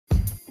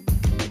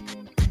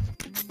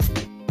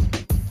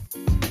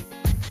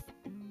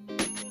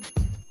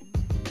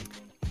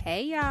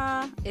Hey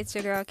y'all, it's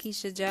your girl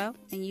Keisha Joe,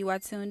 and you are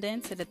tuned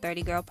in to the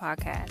 30 Girl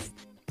Podcast.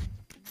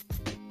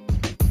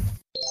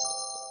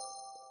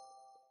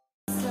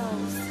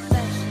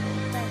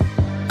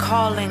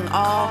 Calling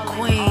all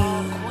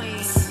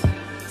queens.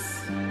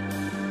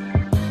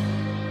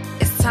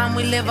 It's time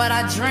we live out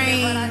our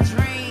dream.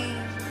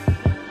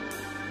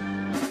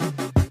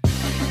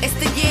 It's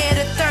the year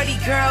to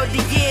 30, girl,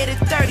 the year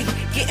to 30.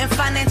 Getting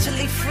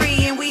financially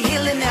free and we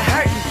healing and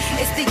hurting.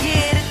 It's the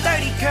year to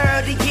 30,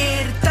 girl, the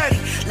year to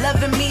 30.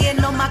 Loving me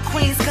and all my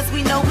queens, cause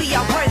we know we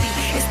are worthy.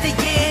 It's the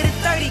year to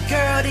 30,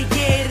 girl, the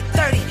year to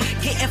 30.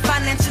 Getting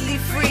financially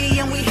free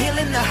and we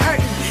healing the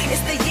hurting.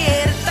 It's the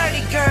year to 30,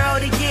 girl,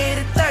 the year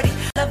to 30.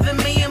 Loving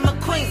me and my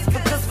queens,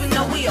 because we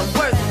know we are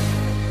worthy.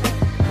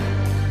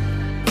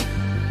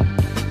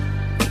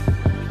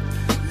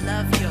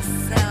 Love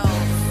yourself.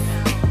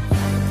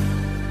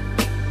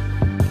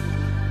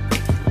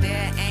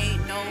 There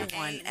ain't no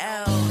one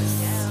else.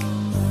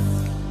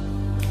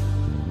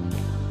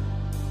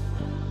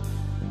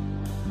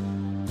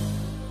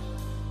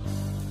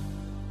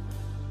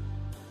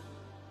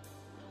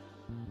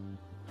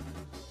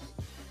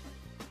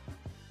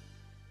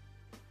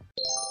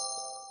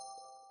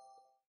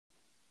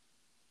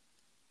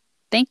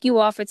 Thank you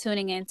all for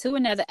tuning in to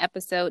another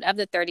episode of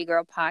the 30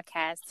 Girl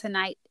Podcast.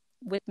 Tonight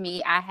with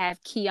me, I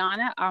have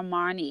Keiana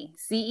Armani,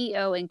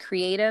 CEO and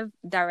Creative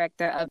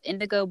Director of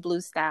INDIGO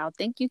Blue Style.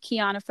 Thank you,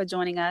 Keiana, for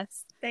joining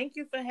us. Thank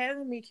you for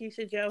having me,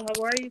 Keisha Joe.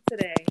 How are you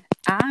today?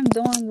 I'm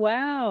doing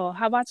well.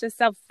 How about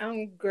yourself?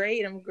 I'm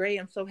great.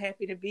 I'm so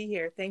happy to be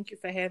here. Thank you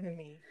for having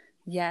me.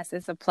 Yes,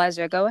 it's a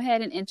pleasure. Go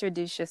ahead and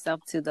introduce yourself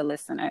to the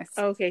listeners.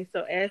 Okay,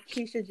 so as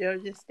Keisha Joe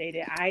just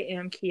stated, I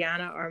am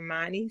Keiana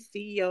Armani,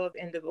 CEO of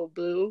INDIGO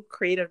Blue,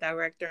 Creative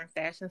Director and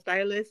Fashion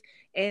Stylist,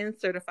 and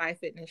Certified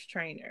Fitness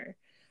Trainer.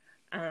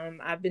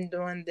 I've been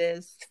doing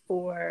this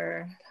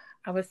for,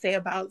 I would say,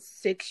 about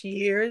 6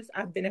 years.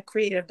 I've been a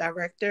creative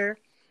director.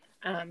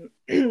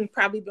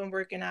 Probably been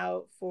working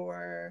out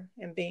for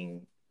and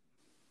being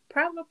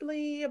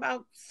probably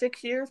about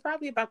 6 years,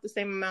 probably about the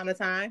same amount of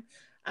time.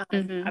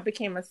 I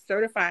became a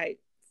certified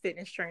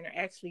fitness trainer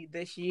actually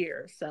this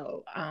year.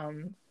 So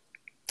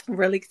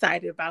really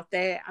excited about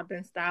that. I've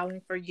been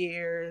styling for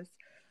years.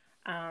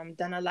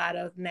 Done a lot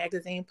of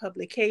magazine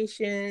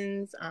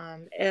publications,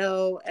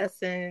 Elle,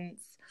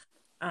 Essence,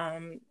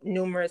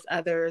 numerous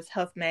others,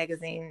 Health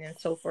Magazine, and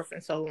so forth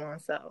and so on.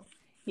 So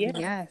yeah.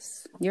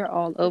 Yes, you're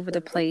all over the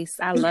place.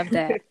 I love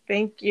that.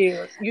 Thank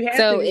you. You have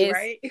So to be,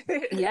 right?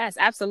 Yes,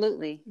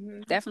 absolutely.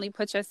 Mm-hmm. Definitely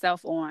put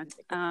yourself on.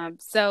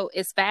 So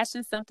is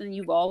fashion something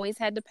you've always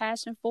had the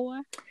passion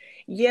for?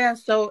 Yeah,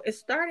 so it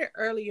started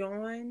early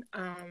on.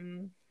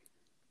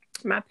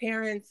 My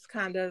parents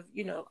kind of,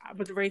 I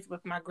was raised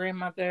with my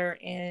grandmother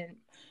and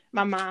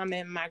my mom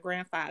and my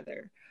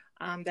grandfather.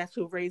 That's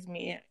who raised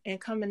me.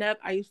 And coming up,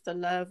 I used to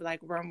love like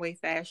runway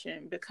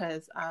fashion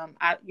because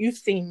you've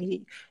seen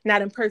me,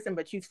 not in person,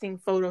 but you've seen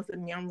photos of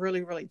me. I'm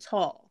really, really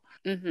tall.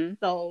 Mm-hmm.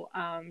 So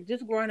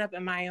just growing up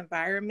in my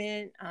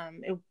environment,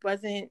 it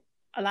wasn't,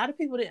 a lot of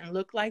people didn't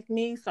look like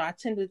me. So I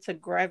tended to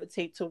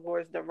gravitate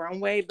towards the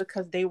runway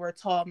because they were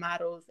tall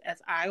models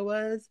as I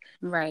was.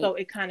 Right. So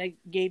it kind of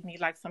gave me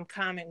like some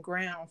common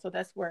ground. So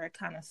that's where it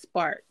kind of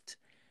sparked.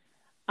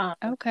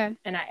 Okay.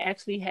 And I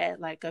actually had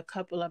like a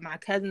couple of my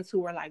cousins who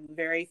were like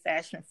very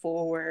fashion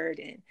forward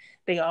and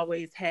they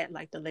always had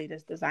like the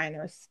latest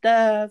designer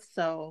stuff.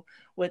 So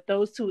with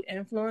those two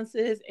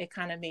influences, it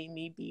kind of made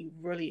me be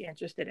really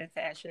interested in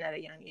fashion at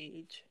a young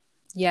age.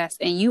 Yes.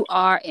 And you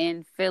are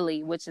in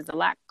Philly, which is a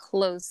lot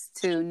close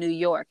to New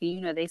York.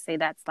 And they say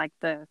that's like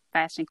the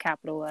fashion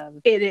capital of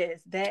it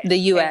is that the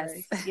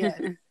U.S.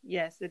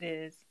 Yes, it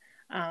is.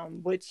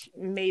 Which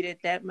made it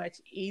that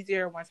much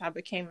easier once I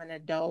became an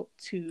adult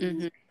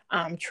to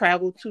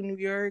travel to New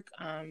York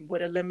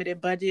with a limited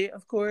budget,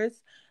 of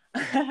course.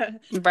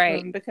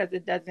 Right. Because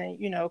it doesn't,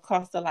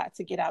 cost a lot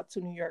to get out to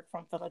New York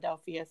from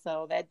Philadelphia.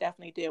 So that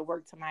definitely did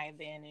work to my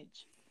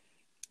advantage.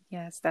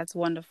 Yes, that's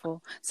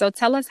wonderful. So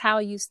tell us how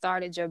you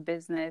started your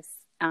business,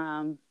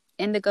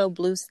 INDIGO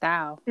Blue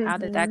Style. How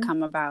did that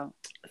come about?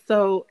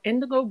 So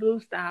INDIGO Blue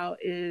Style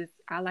is,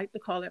 I like to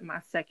call it my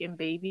second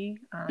baby.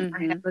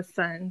 I have a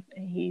son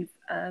and he's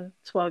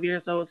 12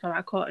 years old. So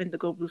I call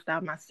INDIGO Blue Style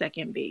my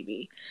second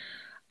baby.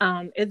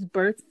 It's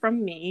birthed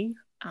from me.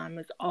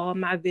 It's all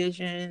my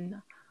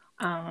vision.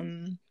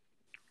 I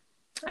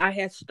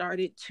had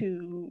started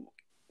to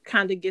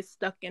kind of get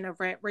stuck in a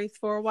rat race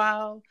for a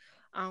while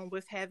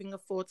with having a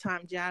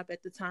full-time job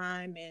at the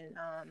time and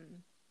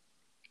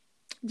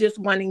just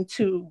wanting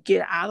to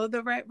get out of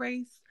the rat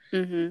race.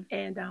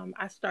 And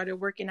I started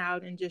working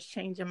out and just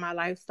changing my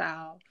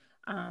lifestyle.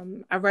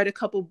 I read a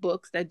couple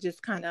books that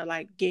just kind of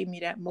like gave me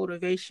that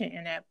motivation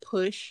and that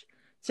push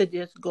to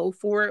just go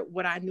for it.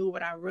 What I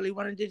really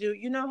wanted to do.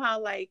 You know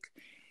how like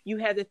you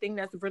have the thing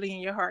that's really in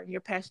your heart and you're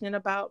passionate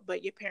about,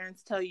 but your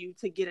parents tell you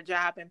to get a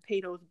job and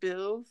pay those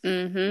bills.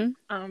 So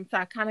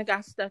I kind of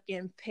got stuck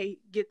in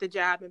get the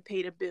job and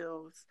pay the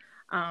bills.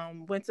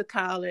 Went to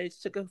college,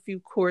 took a few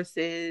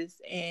courses,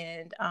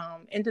 and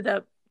ended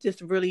up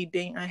just really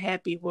being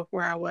unhappy with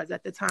where I was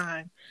at the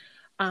time.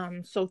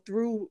 So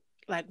through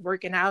like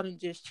working out and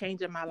just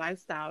changing my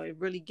lifestyle, it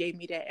really gave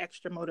me that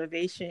extra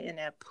motivation and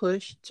that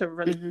push to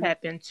really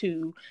tap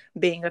into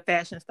being a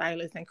fashion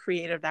stylist and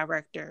creative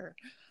director.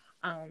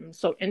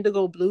 So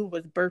Indigo Blue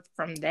was birthed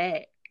from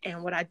that.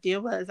 And what I did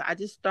was I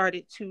just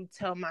started to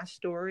tell my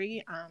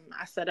story.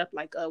 I set up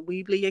like a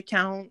Weebly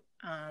account.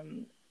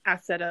 I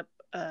set up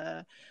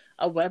a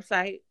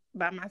website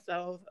by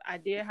myself. I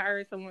did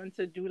hire someone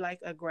to do like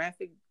a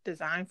graphic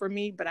design for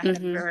me, but I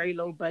had a very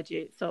low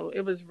budget. So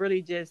it was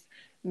really just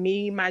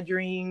me, my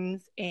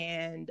dreams,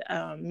 and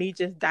me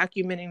just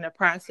documenting the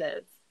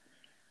process.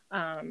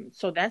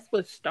 So that's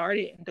what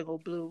started Indigo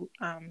Blue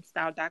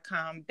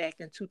Style.com back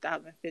in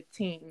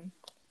 2015.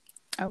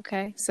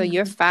 Okay. So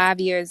you're 5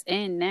 years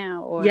in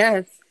now, or?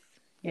 Yes.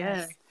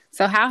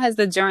 So how has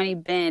the journey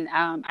been?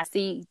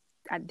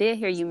 I did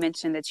hear you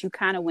mention that you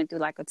kind of went through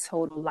like a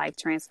total life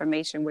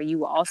transformation where you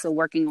were also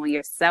working on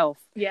yourself.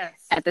 Yes.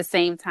 At the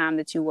same time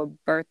that you were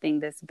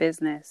birthing this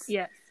business.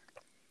 Yes.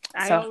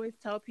 I always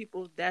tell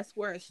people that's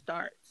where it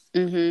starts.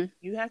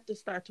 You have to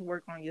start to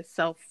work on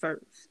yourself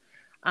first.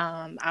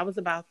 I was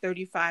about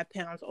 35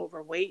 pounds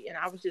overweight, and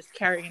I was just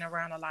carrying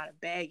around a lot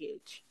of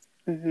baggage,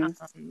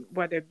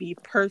 whether it be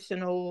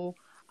personal,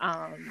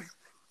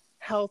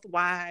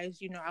 health-wise.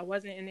 You know, I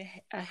wasn't in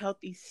a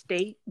healthy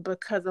state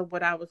because of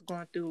what I was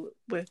going through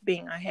with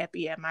being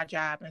unhappy at my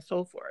job and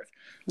so forth.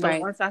 So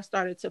once I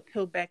started to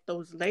peel back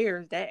those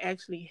layers, that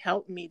actually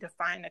helped me to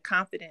find the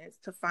confidence,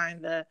 to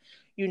find the,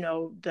 you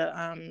know,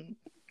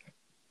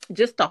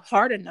 just the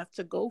heart enough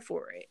to go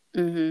for it.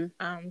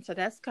 So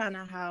that's kind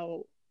of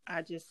how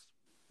I just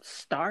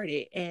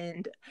started.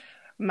 And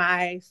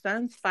my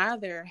son's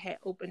father had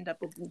opened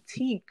up a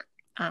boutique.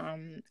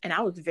 And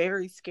I was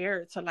very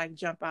scared to like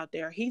jump out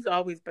there. He's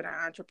always been an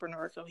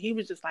entrepreneur, so he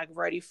was just like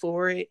ready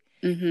for it.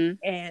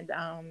 And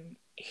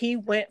he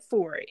went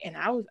for it, and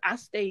I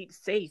stayed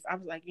safe. I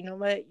was like, you know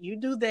what, you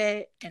do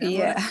that, and I'm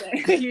gonna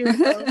stay,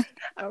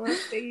 I'm gonna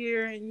stay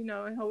here and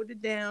and hold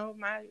it down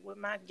with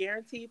my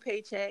guaranteed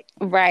paycheck.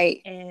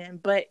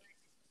 But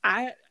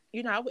I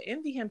would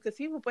envy him because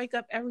he would wake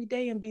up every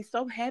day and be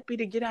so happy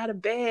to get out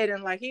of bed,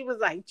 and like he was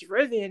like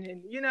driven,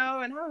 and and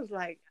I was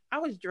like, I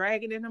was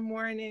dragging in the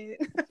morning.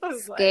 I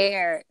was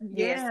scared.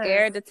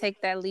 Scared to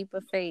take that leap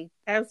of faith.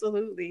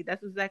 Absolutely.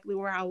 That's exactly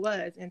where I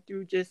was. And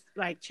through just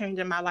like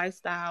changing my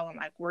lifestyle and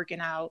like working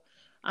out,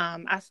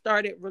 I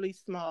started really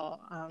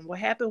small. What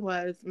happened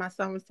was my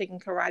son was taking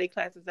karate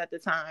classes at the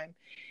time.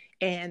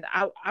 And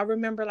I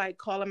remember like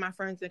calling my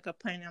friends and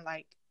complaining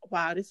like,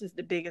 wow, this is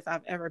the biggest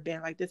I've ever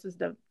been. Like, this is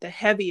the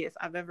heaviest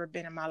I've ever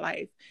been in my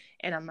life.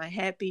 And I'm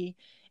unhappy.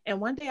 And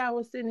one day I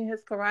was sitting in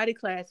his karate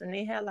class, and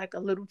they had like a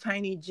little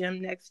tiny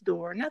gym next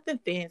door. Nothing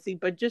fancy,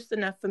 but just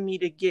enough for me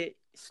to get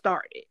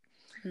started.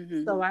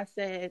 So I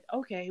said,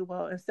 okay,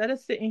 well, instead of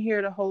sitting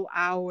here the whole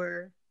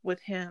hour with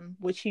him,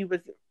 which he was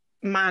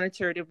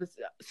monitored, it was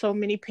so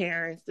many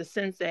parents, the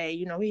sensei,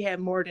 he had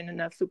more than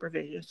enough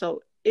supervision.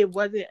 So it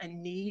wasn't a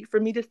need for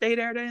me to stay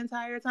there the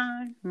entire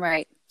time.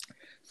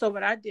 So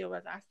what I did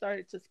was I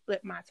started to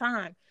split my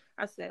time.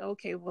 I said,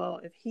 okay,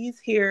 well, if he's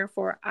here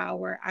for an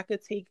hour, I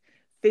could take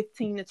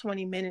 15 to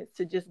 20 minutes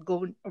to just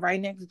go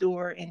right next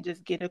door and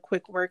just get a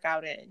quick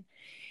workout in.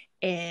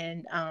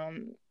 And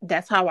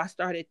that's how I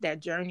started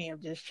that journey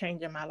of just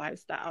changing my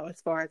lifestyle as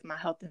far as my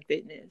health and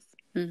fitness.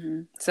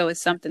 So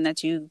it's something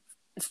that you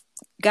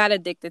got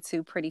addicted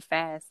to pretty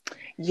fast.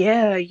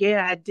 Yeah,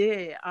 I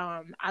did.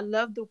 I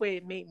loved the way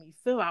it made me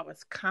feel. I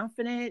was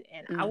confident,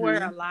 and I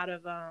wear a lot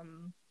of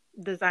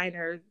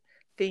designer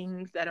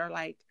things that are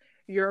like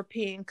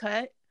European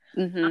cut.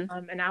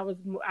 And I was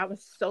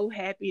so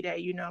happy that,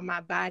 my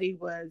body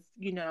was,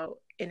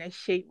 in a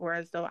shape where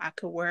as though I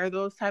could wear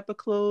those type of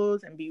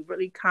clothes and be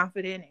really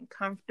confident and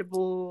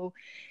comfortable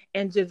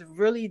and just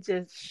really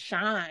just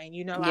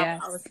shine.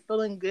 I was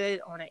feeling good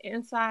on the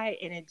inside,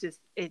 and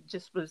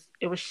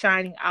it was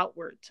shining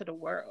outward to the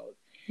world.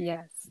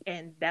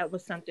 And that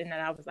was something that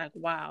I was like,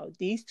 wow,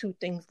 these two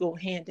things go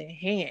hand in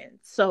hand.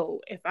 So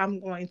if I'm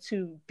going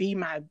to be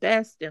my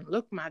best and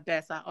look my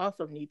best, I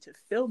also need to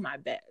feel my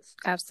best.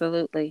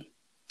 Absolutely.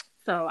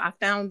 So I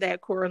found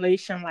that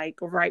correlation like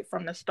right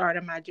from the start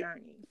of my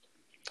journey.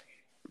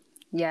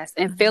 Yes.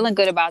 And feeling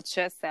good about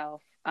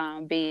yourself,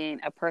 being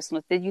a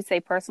did you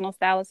say personal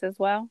stylist as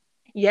well?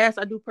 Yes,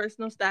 I do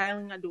personal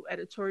styling. I do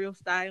editorial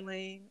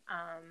styling.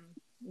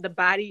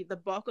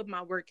 The bulk of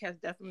my work has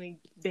definitely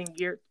been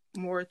geared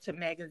more to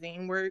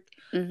magazine work.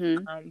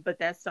 But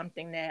that's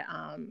something that,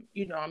 I'm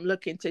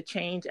looking to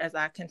change as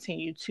I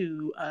continue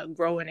to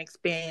grow and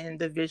expand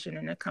the vision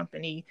in the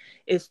company,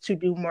 is to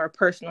do more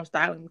personal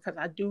styling, because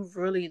I do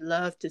really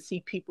love to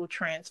see people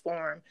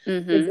transform.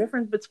 The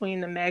difference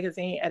between the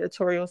magazine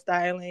editorial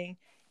styling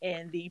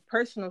and the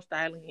personal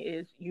styling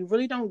is you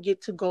really don't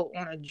get to go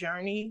on a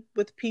journey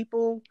with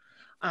people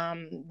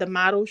the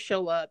models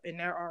show up and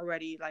they're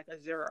already like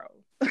a zero.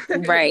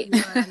 Right.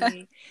 You know what I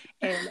mean?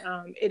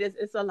 And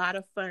it's a lot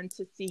of fun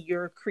to see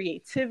your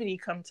creativity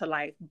come to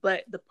life.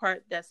 But the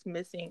part that's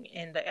missing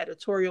in the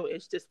editorial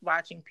is just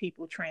watching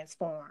people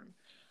transform.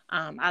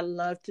 I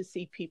love to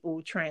see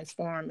people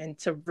transform and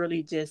to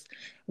really just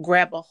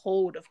grab a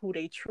hold of who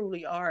they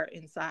truly are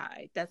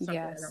inside. That's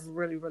something that I'm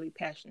really, really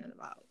passionate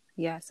about.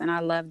 Yes, and I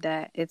love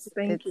that.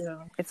 Thank you.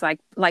 It's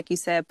like you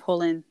said,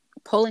 pulling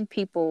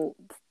people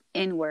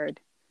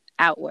inward,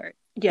 outward.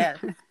 Yes,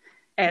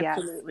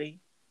 absolutely.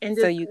 Yes.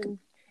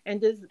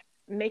 And just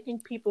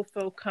making people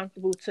feel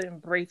comfortable to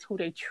embrace who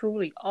they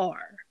truly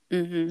are.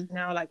 Mm-hmm.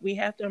 Now, like, we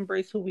have to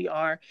embrace who we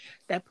are.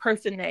 That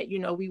person that, you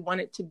know, we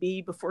wanted to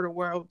be before the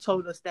world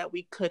told us that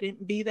we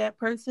couldn't be that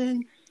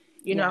person.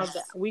 You know,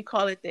 we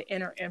call it the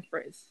inner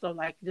empress. So,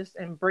 like, just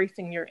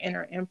embracing your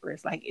inner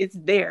empress. Like, it's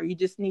there. You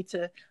just need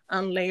to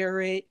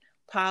unlayer it,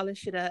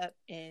 polish it up,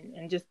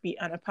 and just be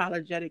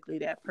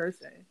unapologetically that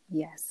person.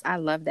 Yes, I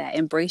love that.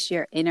 Embrace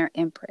your inner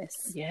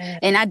empress. Yeah.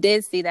 And I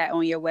did see that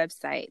on your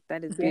website.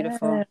 That is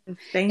beautiful. Yes,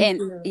 thank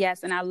you.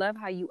 Yes, and I love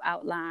how you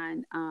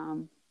outline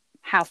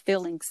how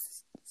feeling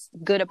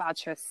good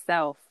about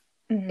yourself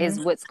is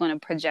what's going to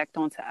project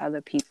onto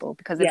other people.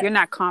 Because if you're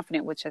not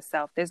confident with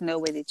yourself, there's no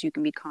way that you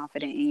can be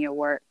confident in your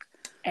work.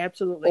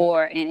 Absolutely.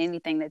 Or in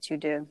anything that you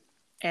do.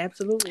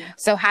 Absolutely.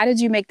 So how did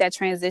you make that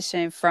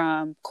transition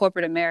from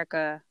corporate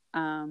America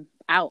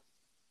out?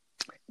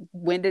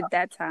 When did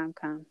that time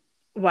come?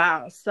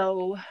 Wow.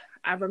 So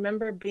I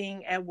remember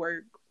being at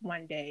work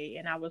one day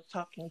and I was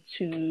talking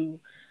to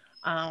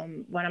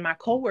one of my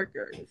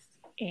coworkers,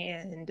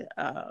 and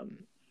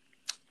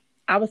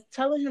I was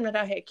telling him that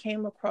I had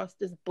came across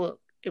this book.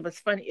 It was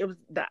funny. It was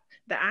the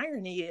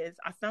irony is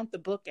I found the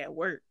book at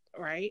work,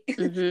 right?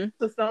 Mm-hmm.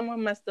 So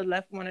someone must have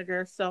left one of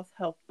their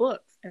self-help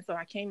books. And so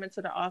I came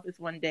into the office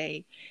one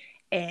day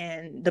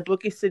and the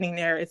book is sitting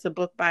there. It's a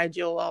book by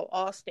Joel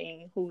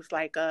Osteen, who's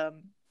like a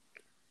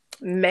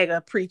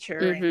mega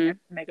preacher in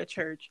a mega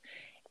church.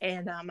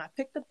 And I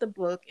picked up the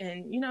book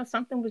and, you know,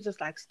 something was just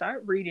like,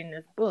 start reading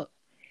this book.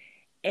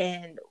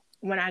 And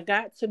when I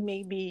got to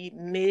maybe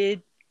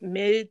mid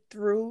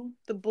through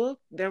the book,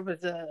 there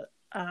was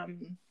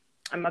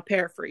I'm a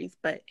paraphrase,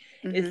 but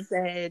it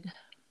said,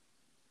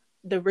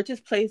 the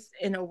richest place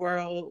in the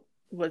world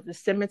was the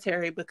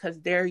cemetery because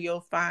there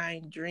you'll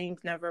find dreams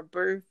never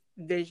birthed,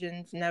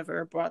 visions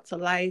never brought to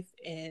life,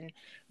 and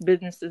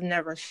businesses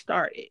never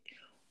started.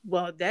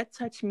 Well, that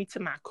touched me to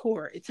my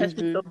core. It touched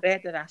me so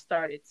bad that I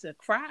started to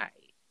cry.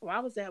 Well, I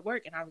was at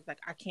work and I was like,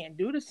 I can't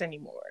do this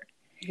anymore.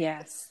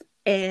 Yes.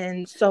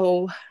 And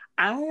so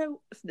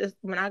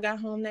when I got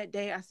home that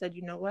day, I said,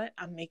 you know what?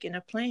 I'm making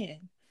a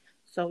plan.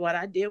 So what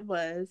I did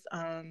was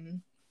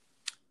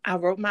I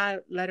wrote my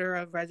letter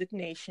of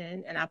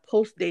resignation and I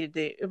post-dated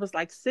it. It was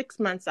like 6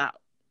 months out,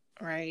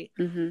 right?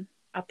 Mm-hmm.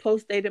 I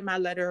post-dated my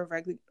letter of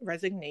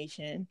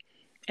resignation.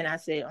 And I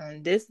said,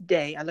 on this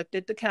day, I looked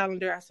at the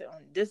calendar. I said,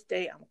 on this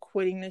day, I'm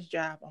quitting this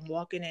job. I'm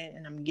walking in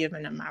and I'm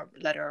giving them my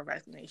letter of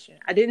resignation.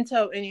 I didn't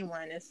tell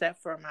anyone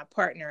except for my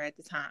partner at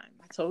the time.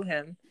 I told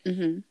him.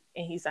 Mm-hmm.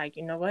 And he's like,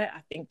 you know what?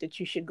 I think that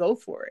you should go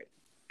for it.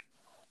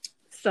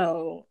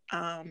 So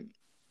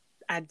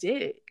I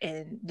did.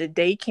 And the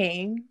day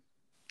came.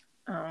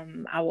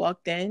 I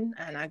walked in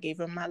and I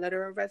gave him my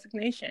letter of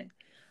resignation.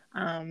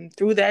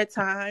 Through that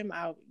time,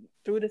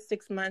 through the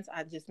 6 months,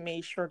 I just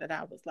made sure that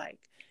I was like,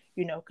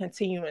 you know,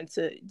 continuing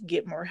to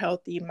get more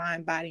healthy,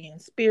 mind, body,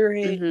 and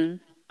spirit,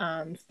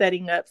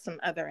 setting up some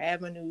other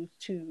avenues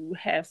to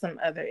have some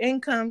other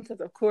income.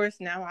 Because, of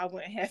course, now I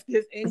wouldn't have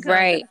this income.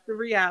 Right. That's the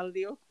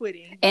reality of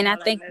quitting. And I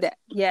think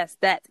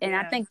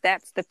I think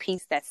that's the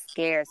piece that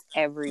scares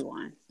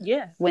everyone.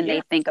 Yes. When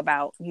they think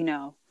about, you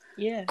know,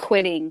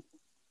 quitting.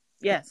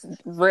 Yes.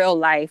 Real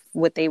life,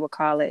 what they would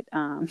call it.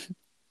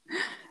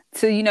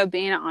 So, you know,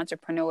 being an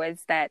entrepreneur,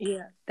 it's that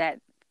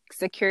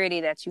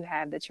security that you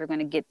have that you're going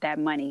to get that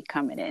money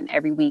coming in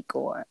every week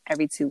or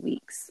every 2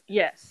 weeks.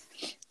 Yes.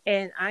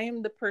 And I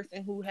am the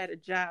person who had a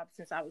job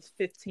since I was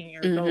 15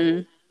 years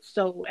old.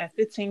 So at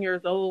 15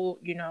 years old,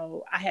 you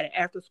know, I had an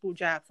after school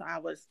job. So I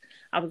was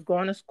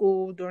going to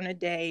school during the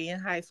day in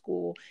high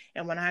school.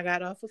 And when I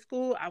got off of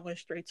school, I went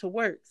straight to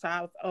work. So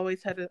I've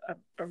always had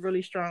a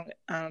really strong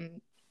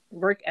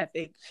work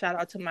ethic. Shout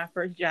out to my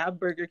first job,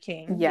 Burger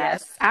King.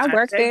 Yes. I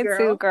worked there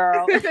too,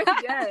 girl.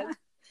 Yes.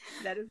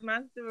 That is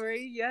my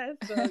story. Yes.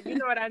 So you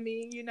know what I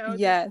mean? You know,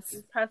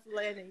 just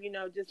hustling and, you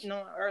know, just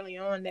knowing early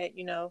on that,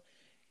 you know,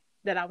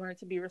 that I wanted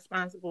to be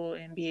responsible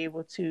and be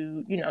able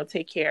to, you know,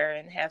 take care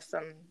and have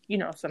some, you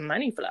know, some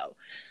money flow.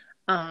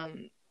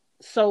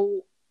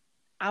 So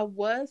I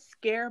was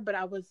scared, but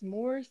I was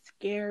more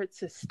scared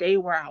to stay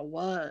where I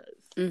was.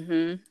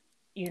 Mm-hmm.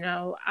 You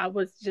know, I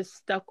was just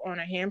stuck on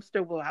a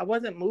hamster wheel. I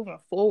wasn't moving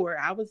forward.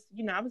 I was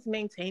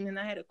maintaining.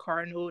 I had a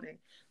car note and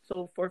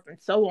so forth and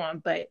so on,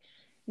 but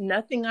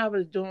nothing I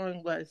was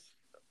doing was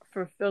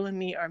fulfilling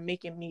me or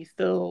making me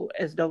feel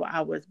as though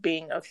I was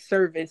being of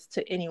service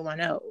to anyone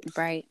else.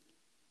 Right.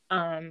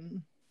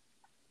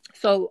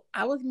 So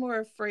I was more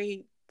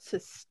afraid to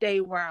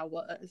stay where I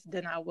was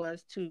than I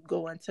was to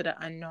go into the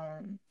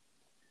unknown.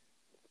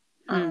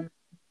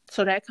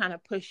 So that kind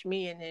of pushed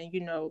me. And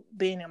then,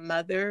 being a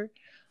mother,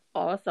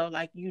 also,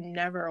 like, you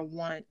never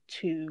want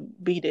to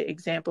be the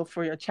example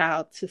for your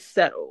child to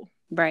settle.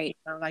 Right.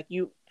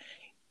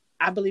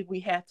 I believe we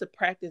have to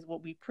practice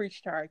what we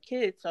preach to our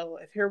kids. So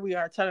if here we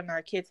are telling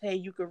our kids, hey,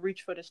 you could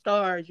reach for the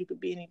stars, you could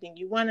be anything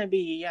you want to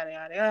be, yada,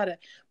 yada, yada.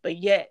 But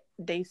yet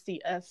they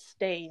see us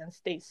stay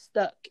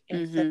stuck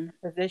in certain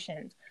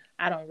positions.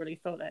 I don't really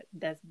feel that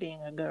that's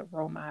being a good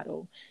role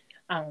model.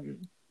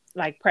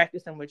 Like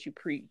practicing what you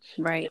preach.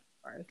 Right. As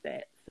far as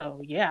that.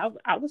 So yeah,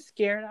 I was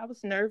scared. I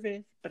was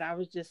nervous, but I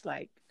was just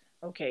like,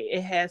 okay,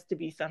 it has to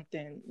be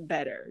something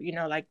better.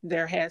 Like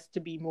there has to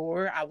be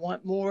more. I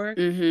want more.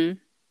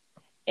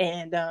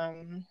 And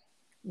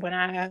when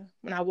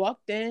I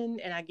walked in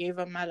and I gave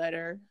them my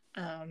letter,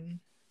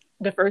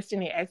 the first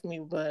thing they asked me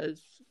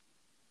was,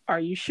 "Are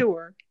you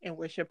sure? And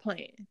what's your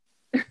plan?"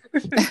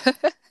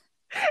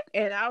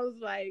 And I was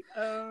like,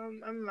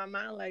 I'm in my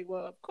mind like,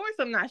 well, of course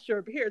I'm not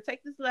sure, but here,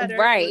 take this letter.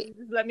 Right.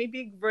 Let me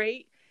be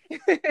great.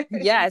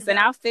 Yes, and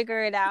I'll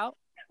figure it out.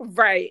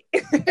 Right.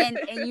 and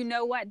you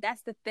know what?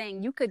 That's the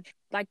thing. You could,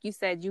 like you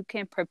said, you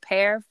can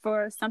prepare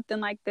for something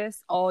like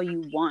this all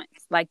you want.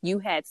 Like you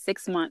had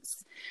 6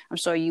 months. I'm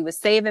sure you were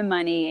saving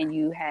money and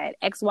you had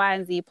X, Y,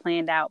 and Z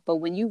planned out. But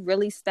when you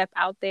really step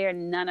out there,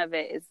 none of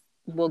it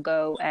will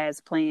go as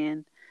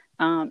planned.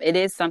 It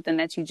is something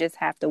that you just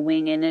have to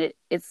wing, and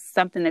it's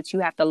something that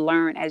you have to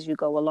learn as you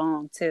go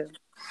along too.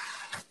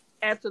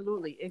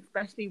 Absolutely,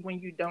 especially when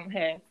you don't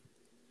have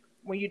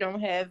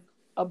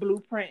a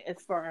blueprint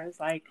as far as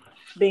like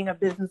being a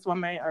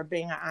businesswoman or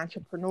being an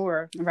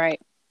entrepreneur.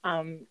 Right.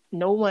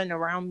 No one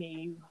around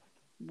me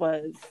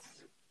was.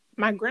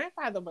 My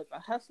grandfather was a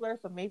hustler,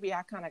 so maybe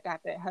I kind of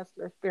got that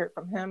hustler spirit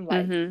from him.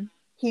 Like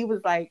he was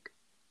like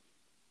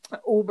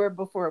Uber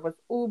before it was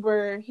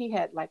Uber. He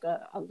had like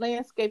a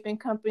landscaping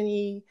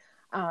company.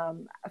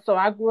 So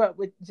I grew up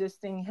with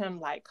just seeing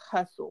him like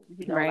hustle,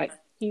 right. Like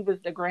he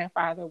was the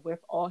grandfather with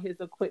all his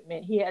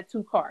equipment. He had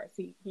 2 cars.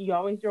 He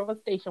always drove a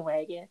station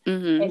wagon,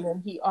 and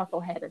then he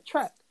also had a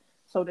truck.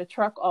 So the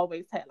truck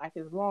always had like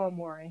his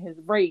lawnmower and his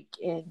rake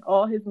and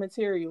all his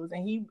materials.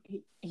 And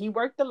he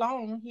worked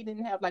alone. He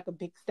didn't have like a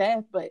big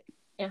staff, but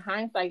in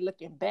hindsight,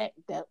 looking back,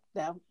 that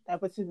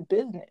was his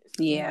business.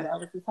 Yeah, that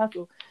was his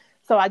hustle.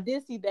 So I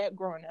did see that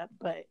growing up,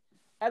 but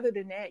other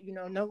than that,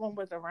 no one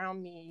was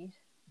around me,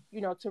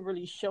 to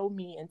really show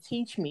me and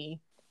teach me.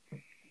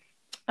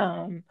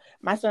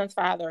 My son's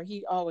father,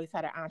 he always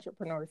had an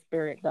entrepreneur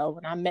spirit, though.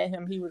 When I met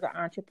him, he was an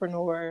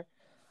entrepreneur.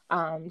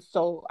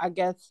 So I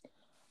guess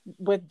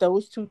with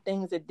those 2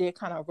 things, it did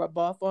kind of rub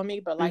off on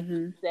me. But like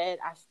you said,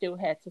 I still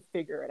had to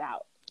figure it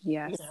out.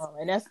 Yes.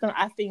 And that's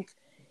I think,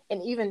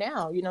 and even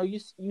now, you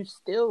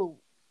still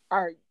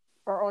are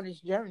on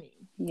this journey.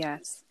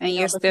 Yes. And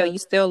you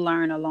still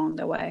learn along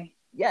the way.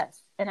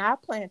 Yes. And I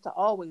plan to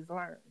always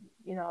learn.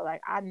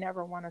 Like I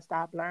never want to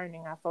stop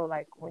learning. I feel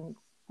like when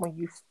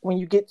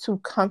you get too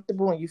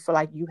comfortable and you feel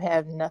like you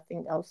have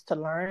nothing else to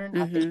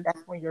learn, I think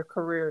that's when your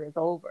career is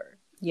over.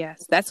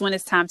 Yes, that's when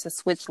it's time to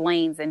switch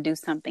lanes and do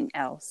something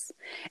else.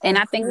 And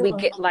I think we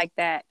get like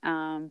that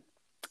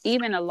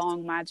even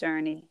along my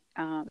journey.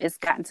 It's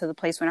gotten to the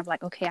place where I'm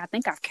like, okay, I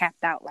think I've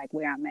capped out like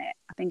where I'm at.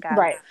 I think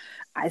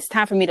it's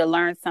time for me to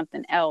learn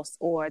something else,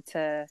 or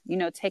to,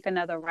 take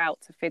another route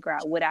to figure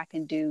out what I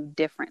can do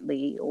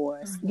differently,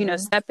 or,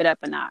 step it up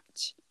a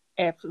notch.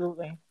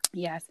 Absolutely.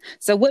 Yes.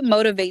 So what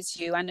motivates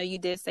you? I know you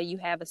did say you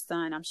have a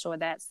son. I'm sure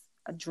that's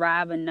a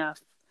drive enough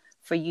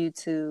for you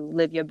to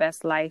live your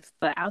best life.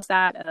 But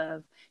outside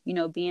of,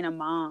 being a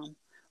mom,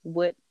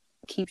 what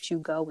keeps you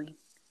going?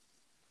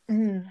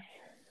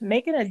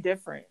 Making a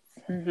difference.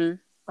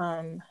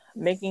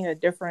 Making a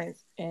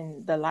difference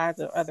in the lives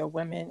of other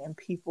women and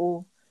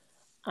people.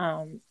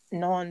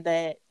 Knowing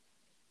that,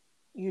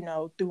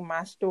 through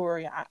my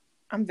story,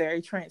 I'm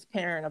very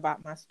transparent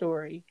about my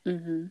story.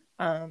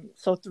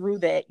 So through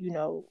that,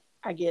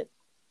 I get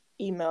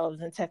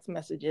emails and text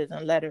messages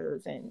and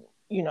letters, and,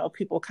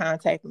 people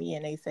contact me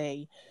and they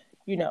say,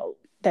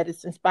 that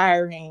it's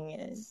inspiring,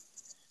 and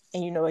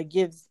it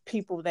gives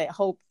people that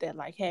hope that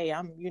like, hey,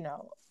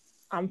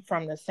 I'm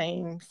from the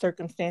same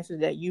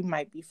circumstances that you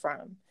might be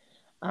from.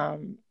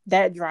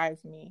 That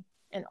drives me.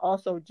 And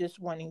also just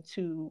wanting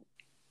to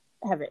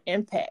have an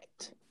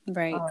impact.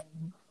 Right.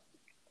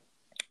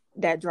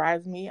 That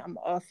drives me. I'm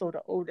also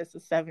the oldest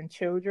of 7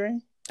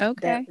 children.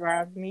 Okay. That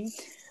drives me.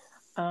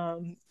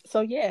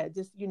 So yeah,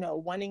 just,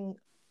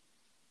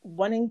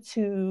 wanting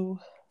to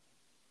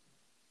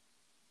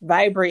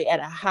vibrate at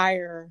a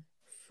higher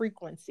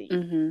frequency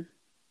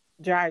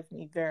drives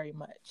me very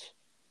much.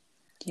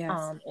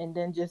 Yes. And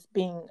then just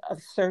being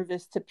of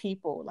service to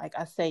people. Like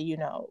I say,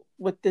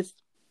 with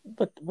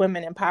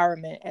women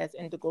empowerment, as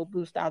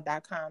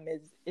IndigoBlueStyle.com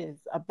is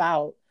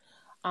about,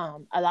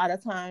 a lot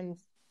of times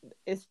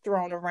it's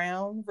thrown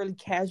around really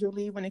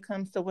casually when it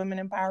comes to women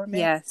empowerment.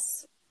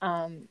 Yes.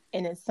 And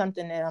it's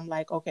something that I'm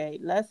like, okay,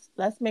 let's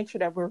make sure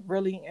that we're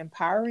really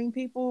empowering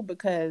people,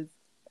 because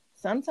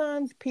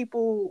sometimes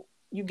people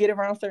you get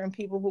around certain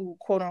people who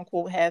quote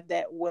unquote have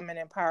that women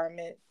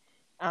empowerment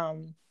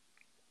um,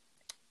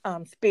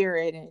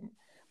 spirit,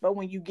 but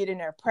when you get in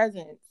their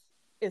presence,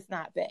 it's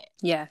not that.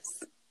 Yes.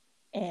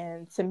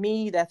 And to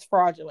me, that's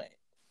fraudulent.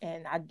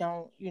 And I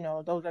don't,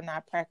 those are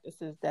not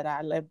practices that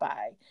I live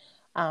by.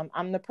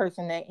 I'm the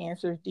person that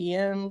answers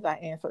DMs. I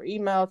answer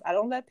emails. I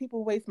don't let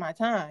people waste my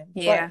time.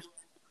 Yeah.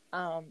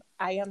 But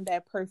I am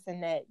that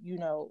person that,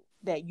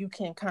 that you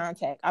can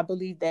contact. I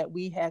believe that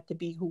we have to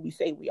be who we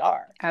say we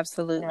are.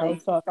 Absolutely.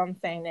 So if I'm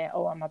saying that,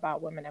 I'm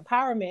about women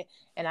empowerment,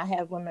 and I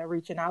have women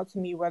reaching out to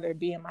me, whether it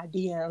be in my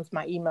DMs,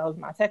 my emails,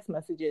 my text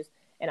messages,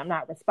 and I'm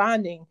not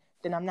responding,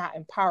 then I'm not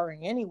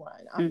empowering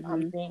anyone.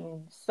 I'm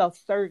being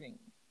self-serving.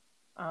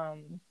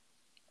 And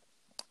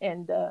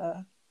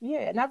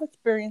I've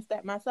experienced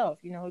that myself,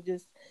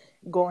 just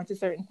going to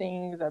certain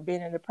things or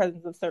being in the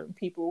presence of certain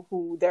people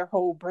who their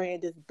whole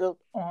brand is built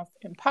on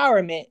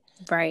empowerment.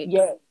 Right.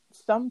 Yet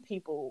some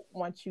people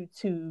want you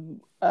to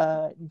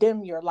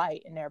dim your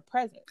light in their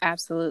presence.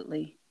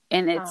 Absolutely.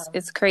 And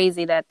it's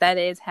crazy that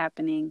is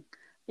happening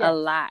a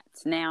lot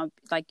now.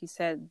 Like you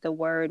said, the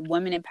word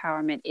women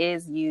empowerment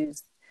is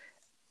used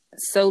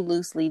so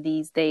loosely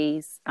these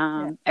days.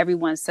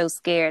 Everyone's so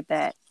scared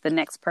that the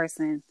next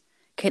person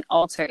can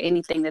alter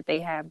anything that they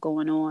have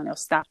going on or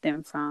stop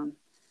them from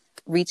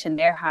reaching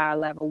their higher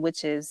level,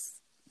 which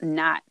is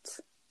not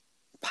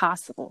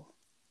possible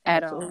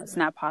at all. It's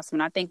not possible.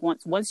 And I think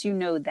once you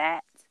know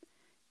that,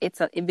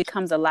 it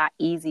becomes a lot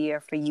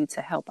easier for you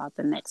to help out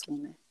the next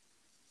woman.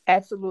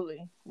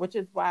 Absolutely. Which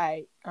is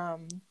why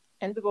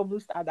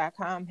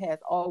IndigoBlueStyle.com has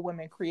all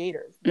women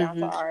creators, down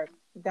to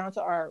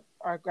our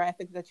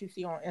graphics that you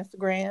see on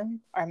Instagram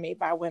are made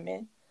by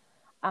women.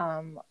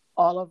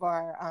 All of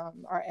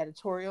our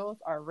editorials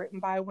are written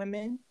by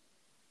women.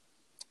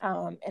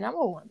 And I'm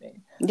a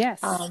woman. Yes.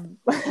 So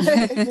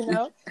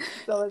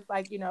it's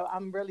like,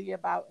 I'm really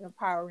about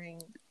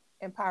empowering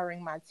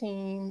my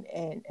team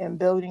and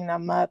building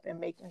them up and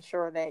making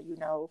sure that,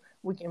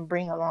 we can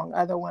bring along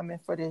other women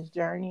for this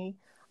journey.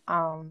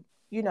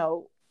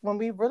 When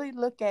we really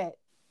look at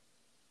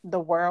the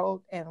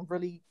world and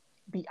really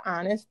be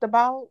honest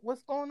about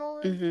what's going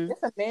on,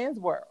 it's a man's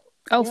world.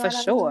 Oh, for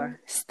sure. I mean?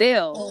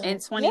 Still in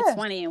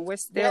 2020, and we're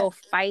still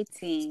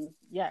fighting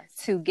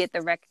to get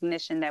the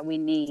recognition that we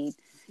need.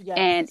 Yes.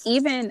 And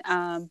even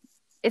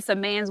it's a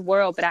man's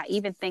world, but I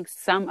even think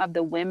some of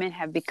the women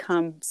have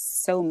become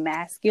so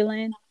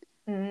masculine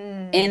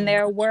in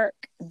their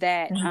work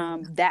that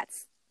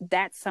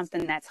that's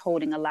something that's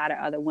holding a lot of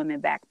other women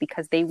back,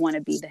 because they want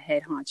to be the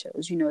head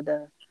honchos,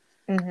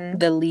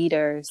 the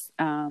leaders,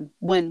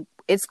 when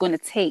it's going to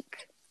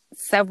take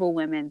several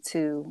women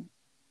to,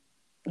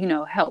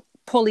 help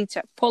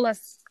pull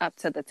us up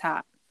to the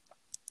top.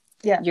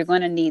 Yeah. You're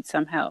going to need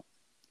some help.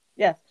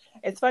 Yes.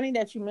 It's funny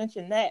that you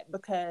mentioned that,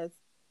 because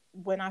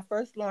when I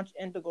first launched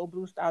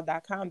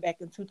IndigoBlueStyle.com back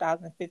in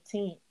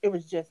 2015, it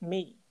was just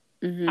me.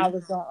 I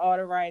was doing all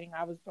the writing.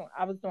 I was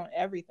doing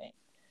everything.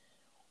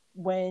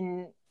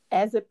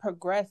 As it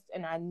progressed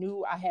and I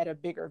knew I had a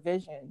bigger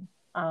vision,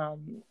 I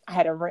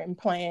had a written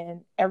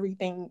plan,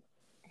 everything.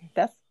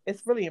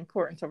 It's really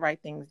important to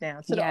write things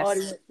down. To the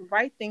audience,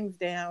 write things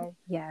down.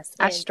 Yes,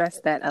 I stress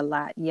that a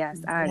lot.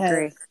 Yes, I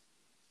agree.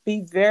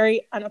 Be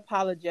very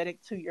unapologetic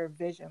to your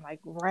vision. Like,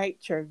 write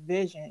your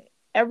vision,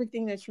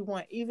 everything that you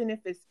want, even if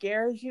it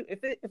scares you.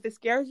 If it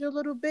scares you a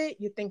little bit,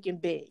 you're thinking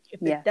big.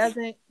 If it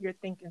doesn't, you're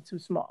thinking too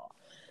small.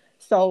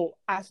 So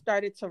I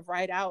started to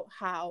write out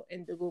how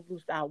Indigo Blue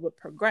Style would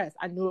progress.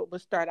 I knew it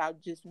would start out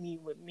just me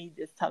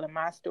just telling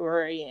my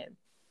story and,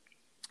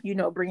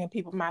 bringing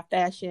people my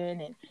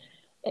fashion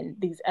and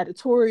these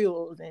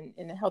editorials and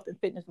the health and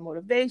fitness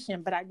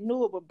motivation. But I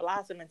knew it would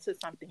blossom into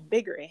something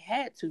bigger. It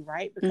had to,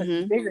 right? Because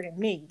it's bigger than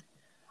me.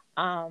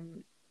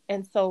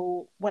 And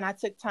so when I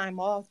took time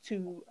off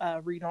to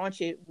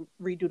relaunch it,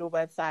 redo the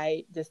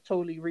website, just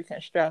totally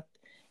reconstruct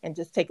and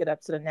just take it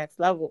up to the next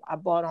level, I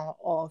brought on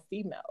all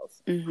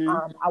females.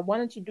 I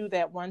wanted to do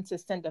that, one, to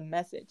send a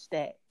message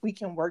that we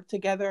can work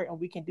together and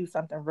we can do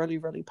something really,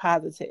 really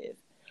positive.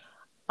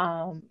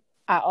 I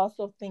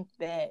also think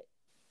that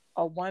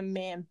a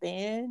one-man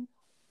band,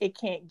 it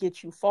can't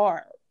get you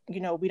far. We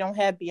don't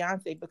have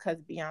Beyonce because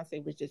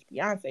Beyonce was just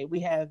Beyonce. We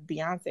have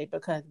Beyonce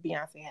because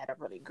Beyonce had a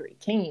really great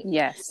team.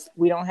 Yes.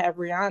 We don't have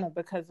Rihanna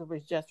because it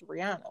was just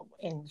Rihanna.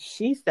 And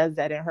she says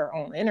that in her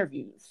own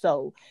interviews.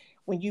 So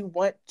when you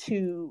want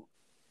to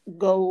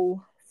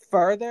go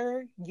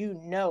further,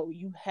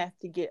 you have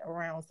to get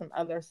around some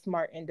other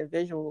smart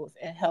individuals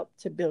and help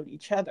to build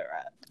each other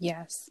up.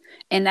 Yes.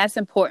 And that's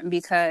important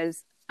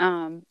because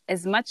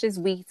as much as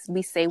we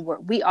say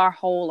we are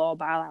whole all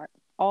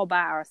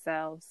by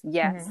ourselves,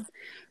 yes,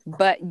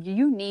 but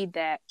you need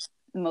that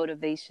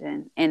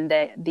motivation and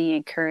the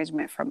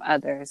encouragement from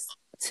others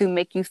to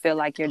make you feel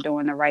like you're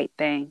doing the right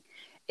thing.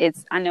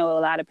 I know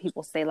a lot of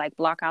people say, like,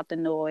 block out the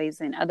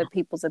noise and other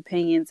people's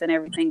opinions and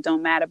everything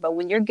don't matter. But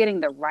when you're getting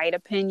the right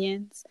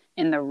opinions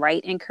and the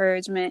right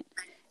encouragement,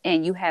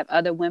 and you have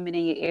other women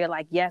in your ear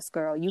like, yes,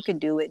 girl, you can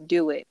do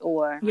it.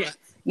 Or, you know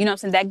what I'm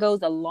saying? That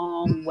goes a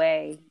long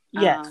way.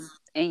 Yes.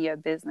 in your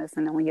business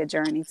and on your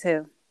journey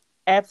too.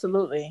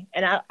 Absolutely.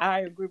 And I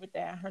agree with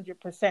that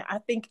 100%. I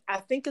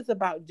think it's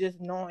about just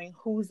knowing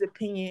whose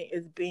opinion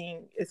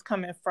is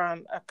coming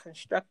from a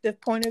constructive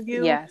point of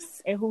view,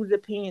 Yes, and whose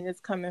opinion is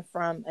coming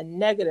from a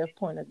negative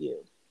point of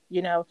view.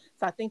 So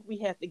I think we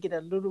have to get a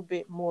little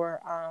bit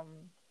more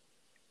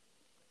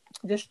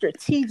just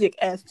strategic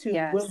as to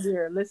when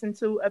we're listening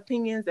to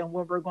opinions and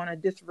when we're going to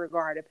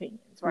disregard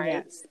opinions,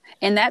 right? Yes.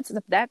 And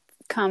that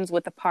comes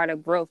with a part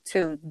of growth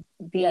too,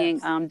 being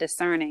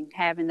discerning,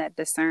 having that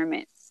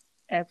discernment.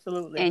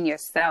 Absolutely. And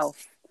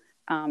yourself,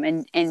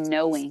 and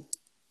knowing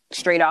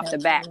straight off the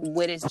bat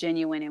what is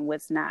genuine and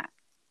what's not.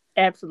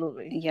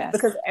 Absolutely. Yes.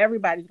 Because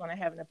everybody's going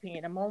to have an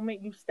opinion. The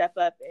moment you step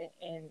up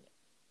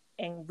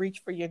and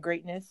reach for your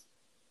greatness,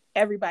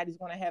 everybody's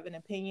going to have an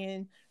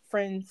opinion.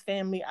 Friends,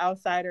 family,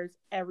 outsiders,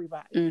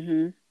 everybody.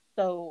 Mm-hmm.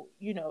 So,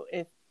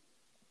 if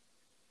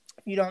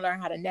you don't learn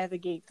how to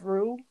navigate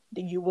through,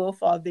 then you will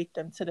fall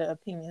victim to the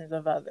opinions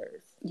of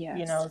others.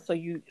 Yes.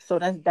 So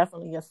that's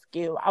definitely a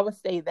skill. I would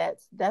say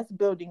that's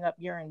building up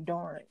your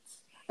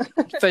endurance.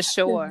 For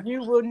sure. You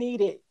will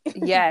need it.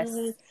 Yes.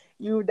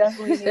 You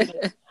definitely need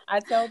it.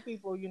 I tell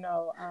people,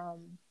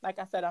 like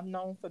I said, I'm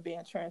known for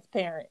being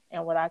transparent.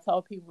 And what I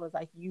tell people is,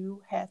 like,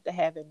 you have to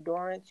have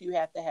endurance. You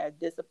have to have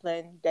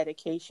discipline,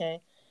 dedication,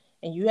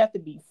 and you have to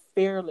be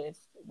fearless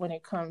when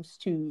it comes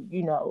to,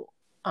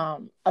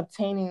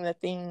 obtaining the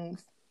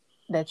things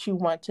that you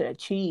want to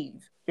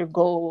achieve, your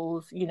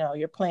goals,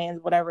 your plans,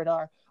 whatever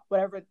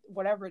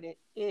it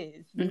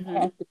is, you mm-hmm.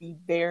 have to be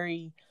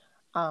very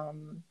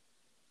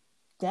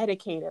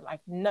dedicated. Like,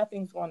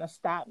 nothing's going to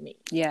stop me.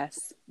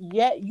 Yes.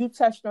 Yet you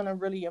touched on a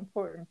really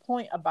important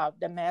point about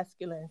the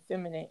masculine and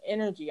feminine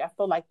energy. I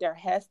feel like there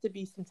has to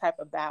be some type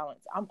of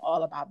balance. I'm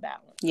all about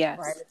balance. Yes.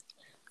 Right.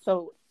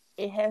 So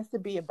it has to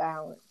be a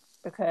balance,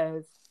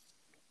 because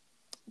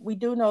we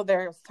do know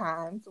there's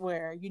times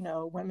where,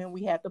 women,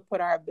 we have to put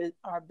our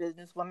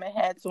business woman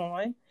hats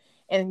on.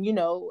 And,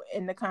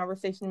 and the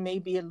conversation may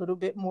be a little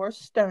bit more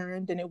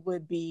stern than it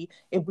would be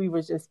if we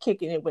were just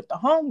kicking it with the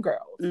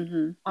homegirls.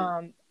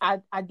 Mm-hmm.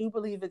 I do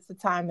believe it's a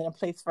time and a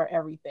place for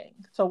everything.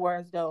 So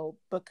whereas though,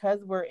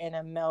 because we're in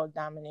a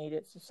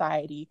male-dominated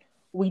society,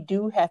 we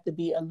do have to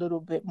be a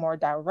little bit more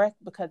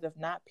direct, because if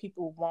not,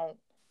 people won't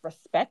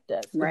respect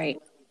us. Right.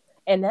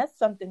 And that's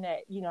something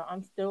that,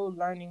 I'm still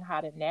learning how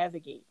to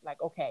navigate.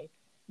 Like, okay,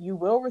 you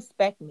will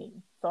respect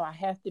me. So I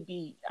have to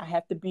be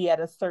at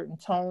a certain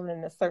tone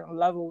and a certain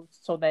level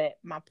so that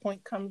my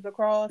point comes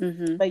across.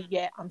 Mm-hmm. But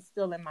yet I'm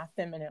still in my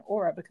feminine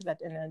aura, because at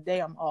the end of the day,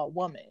 I'm all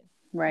woman.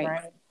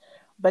 Right.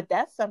 But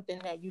that's something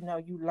that,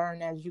 you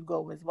learn as you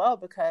go as well,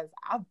 because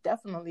I've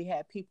definitely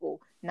had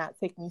people not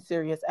take me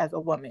serious as a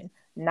woman,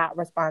 not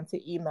respond to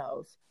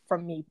emails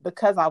from me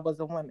because I was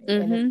a woman.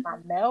 Mm-hmm. And if my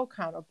male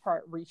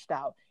counterpart reached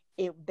out,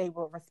 they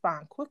will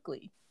respond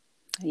quickly.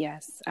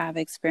 Yes, I've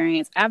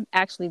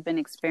actually been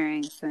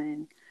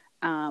experiencing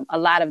a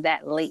lot of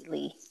that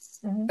lately.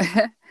 Mm-hmm.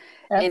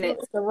 And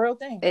it's a real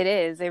thing. It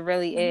is. It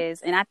really mm-hmm.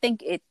 is. And I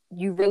think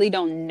you really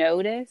don't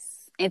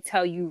notice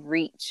until you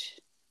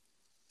reach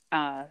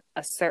a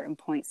certain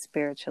point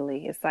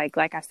spiritually. It's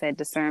like I said,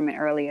 discernment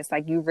earlier. It's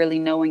like you really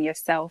knowing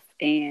yourself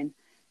and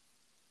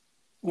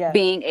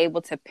being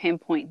able to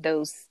pinpoint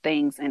those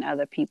things in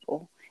other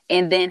people,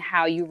 and then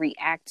how you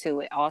react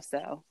to it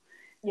also.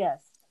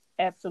 Yes,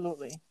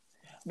 absolutely.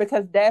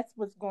 Because that's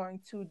what's going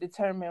to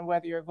determine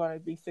whether you're going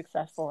to be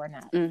successful or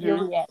not. Mm-hmm.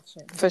 Your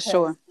reaction. For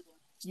sure.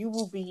 You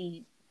will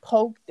be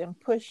poked and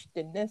pushed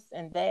and this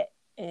and that.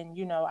 And,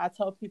 I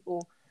tell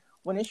people,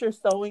 when it's your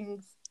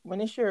sowing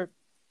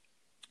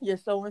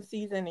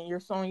season and you're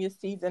sowing your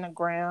seeds in the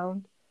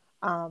ground,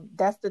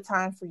 that's the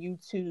time for you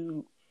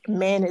to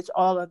manage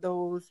all of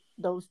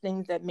those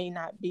things that may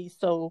not be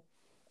so,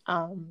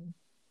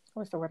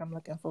 what's the word I'm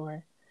looking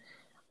for?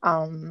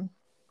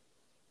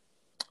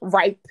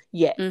 Ripe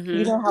yet. Mm-hmm.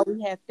 You know how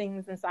we have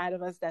things inside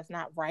of us that's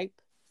not ripe?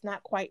 It's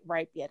not quite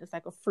ripe yet. It's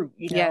like a fruit,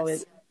 yes.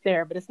 It's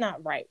there, but it's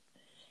not ripe.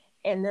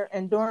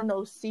 And during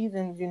those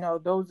seasons,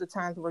 those are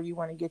times where you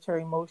want to get your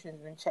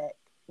emotions in check.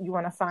 You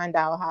want to find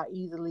out how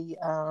easily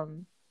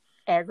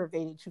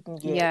aggravated you can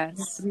get.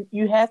 Yes.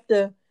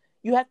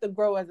 You have to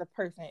grow as a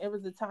person. It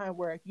was a time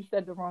where if you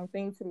said the wrong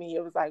thing to me,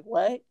 it was like,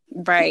 what?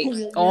 Right.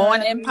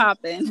 On and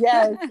popping.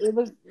 Yes, it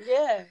was,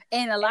 yeah.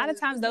 And a lot of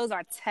times those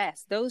are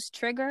tests. Those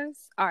triggers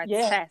are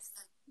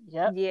tests.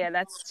 Yep. Yeah,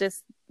 that's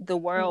just the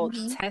world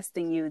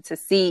testing you to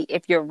see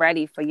if you're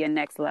ready for your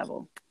next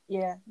level.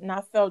 Yeah, and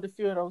I failed a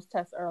few of those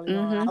tests early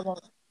on.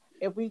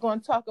 If we're going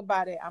to talk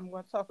about it, I'm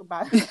going to talk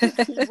about it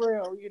to be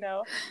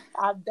real,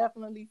 I've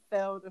definitely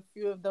failed a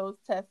few of those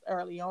tests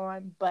early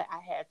on, but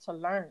I had to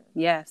learn.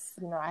 Yes.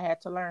 I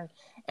had to learn.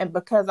 And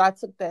because I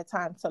took that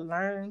time to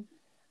learn,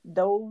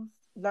 those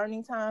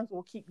learning times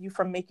will keep you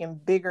from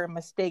making bigger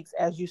mistakes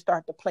as you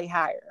start to play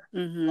higher,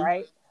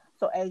 right?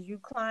 So as you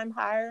climb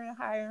higher and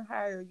higher and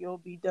higher, you'll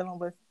be dealing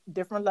with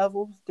different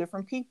levels,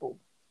 different people.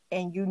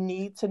 And you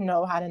need to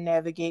know how to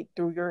navigate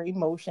through your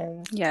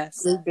emotions.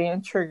 Yes. Through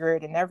being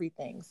triggered and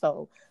everything.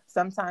 So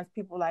sometimes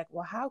people like,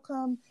 well, how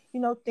come,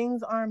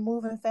 things aren't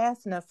moving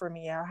fast enough for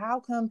me? Or how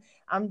come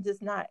I'm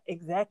just not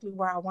exactly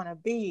where I want to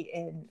be?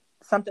 And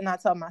something I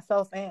tell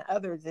myself and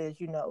others is,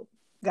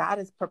 God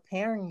is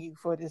preparing you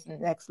for this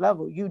next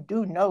level. You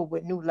do know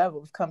with new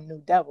levels come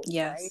new devils,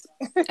 Yes.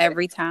 right?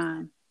 Every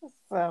time.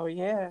 So,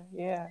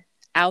 yeah.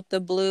 Out the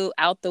blue,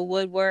 out the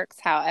woodworks,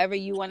 however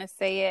you want to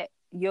say it,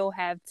 you'll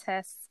have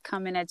tests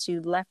coming at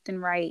you left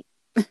and right.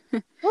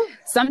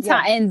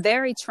 Sometimes, and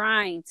very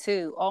trying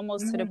too,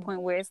 almost to the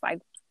point where it's like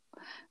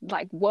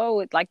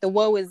whoa, like the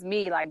woe is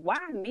me, like why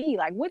me,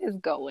 like what is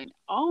going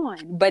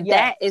on? But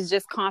that is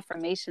just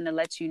confirmation to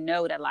let you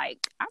know that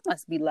like I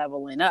must be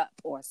leveling up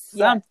or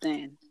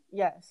something.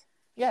 Yes,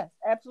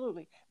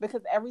 absolutely.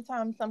 Because every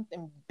time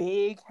something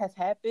big has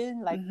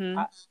happened, like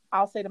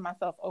I'll say to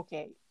myself,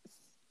 okay,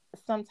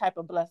 some type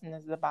of blessing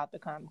is about to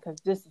come, because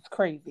this is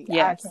crazy.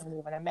 I can't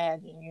even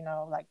imagine,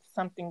 like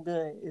something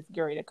good is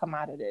going to come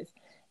out of this.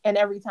 And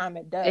every time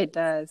it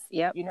does.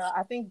 Yep.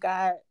 I think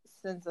God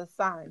sends us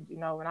signs.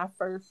 When I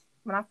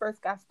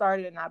first got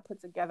started and I put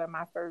together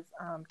my first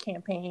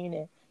campaign,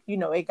 and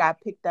it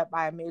got picked up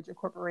by a major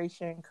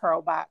corporation,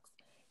 Curl Box,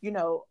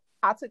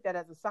 I took that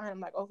as a sign. I'm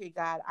like, okay,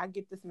 God, I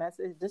get this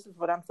message. This is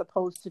what I'm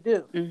supposed to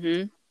do.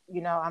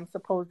 I'm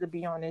supposed to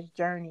be on this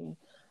journey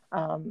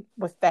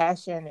with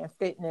fashion and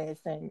fitness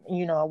and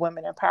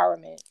women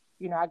empowerment.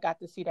 I got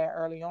to see that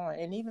early on,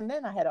 and even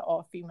then I had an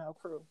all-female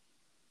crew.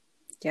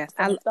 Yes,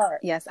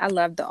 I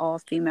love the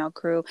all-female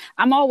crew.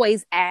 I'm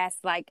always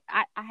asked, like,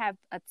 I have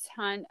a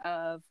ton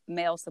of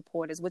male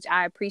supporters, which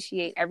I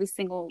appreciate every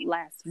single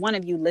last one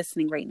of you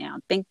listening right now.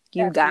 Thank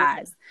you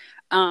guys.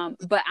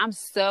 But I'm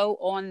so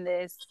on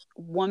this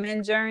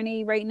woman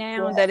journey right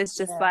now that it's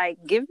just like,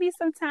 give me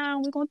some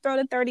time. We're going to throw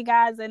the 30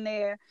 guys in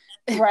there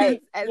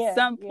at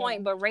some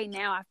point. But right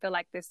now, I feel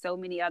like there's so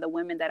many other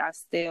women that are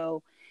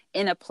still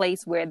in a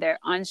place where they're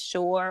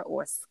unsure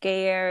or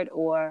scared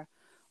or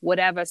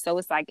whatever. So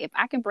it's like, if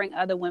I can bring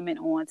other women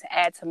on to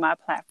add to my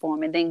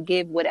platform and then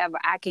give whatever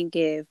I can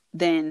give,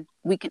 then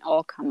we can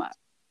all come up,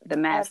 the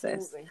masses.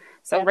 Absolutely.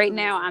 So right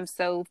now I'm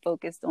so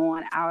focused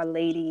on our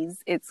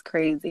ladies. It's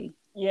crazy.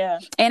 Yeah.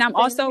 And I'm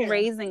also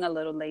raising a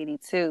little lady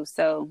too.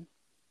 So.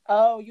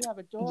 Oh, you have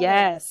a daughter?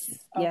 Yes.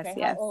 Okay.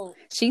 Yes. How old?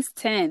 She's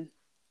 10.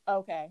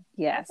 Okay.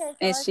 Yes. Okay, so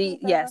and she,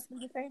 yes.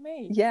 The same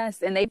age.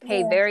 Yes. And they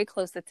pay very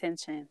close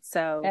attention.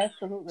 So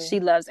absolutely, she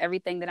loves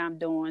everything that I'm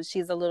doing.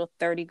 She's a little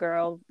 30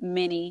 girl,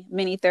 mini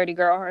 30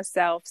 girl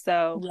herself.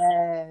 So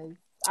yes,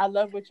 I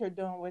love what you're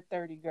doing with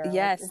 30 girls.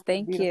 Yes.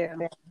 Thank you.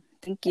 Thing.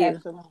 Thank you.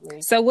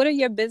 Absolutely. So what are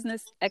your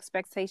business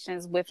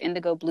expectations with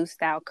Indigo Blue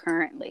Style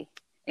currently?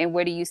 And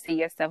where do you see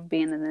yourself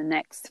being in the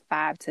next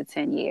 5 to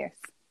 10 years?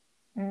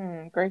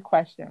 Great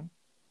question.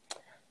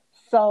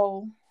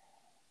 So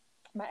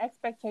my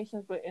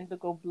expectations with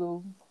Indigo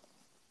Blue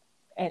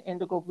and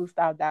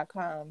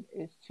IndigoBlueStyle.com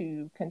is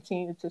to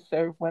continue to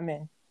serve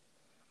women,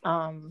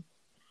 to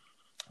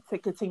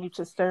continue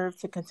to serve,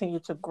 to continue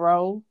to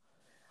grow,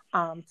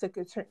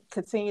 to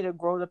continue to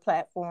grow the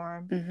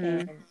platform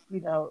and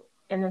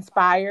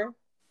inspire.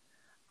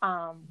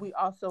 We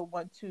also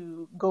want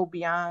to go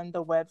beyond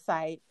the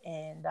website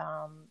and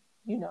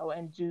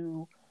and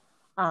do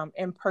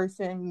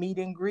in-person meet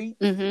and greet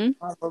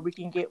where we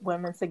can get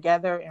women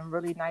together in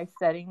really nice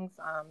settings.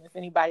 If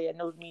anybody that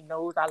knows me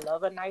knows I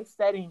love a nice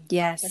setting.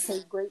 Yes. I can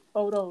take great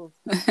photos.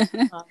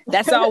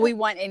 That's all we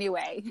want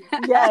anyway.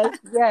 Yes.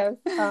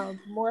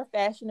 More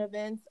fashion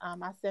events.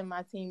 I send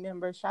my team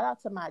members. Shout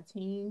out to my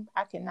team.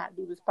 I cannot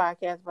do this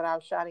podcast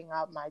without shouting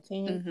out my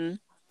team.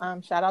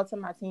 Shout out to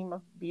my team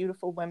of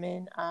beautiful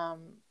women.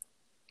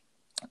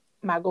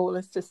 My goal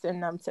is to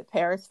send them to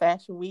Paris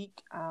Fashion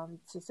Week,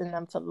 to send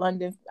them to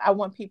London. I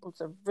want people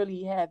to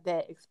really have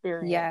that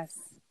experience. Yes.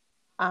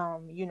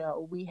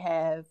 We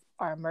have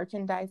our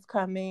merchandise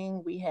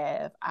coming. We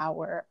have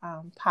our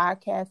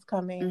podcast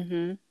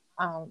coming.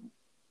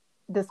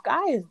 The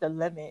sky is the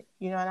limit.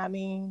 You know what I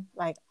mean?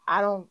 Like,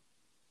 I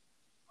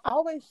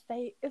always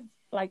say it's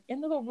like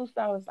Indigo Blue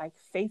Style is like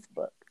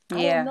Facebook.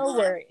 I don't know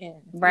where it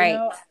ends. Right.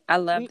 I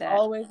love that. We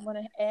always want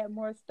to add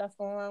more stuff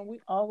on. We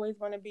always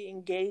want to be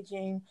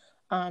engaging.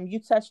 You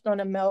touched on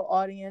a male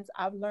audience.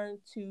 I've learned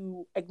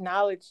to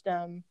acknowledge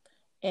them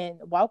and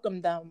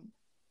welcome them,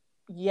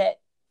 yet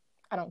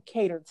I don't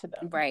cater to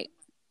them. Right.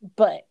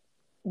 But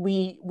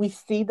we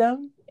see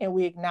them and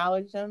we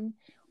acknowledge them.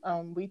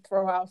 We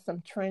throw out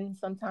some trends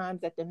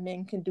sometimes that the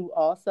men can do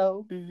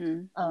also.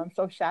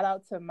 So shout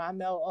out to my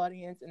male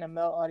audience and the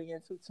male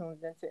audience who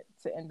tunes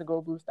into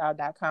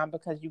IndigoBlueStyle.com,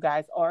 because you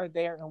guys are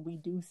there and we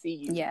do see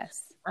you.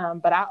 Yes.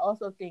 But I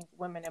also think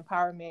women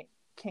empowerment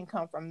can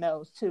come from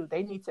males too.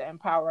 They need to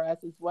empower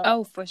us as well.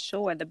 Oh, for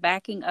sure. The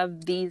backing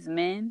of these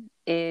men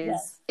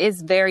is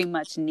very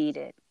much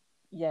needed.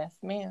 Yes,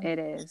 ma'am. It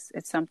is.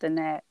 It's something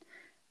that,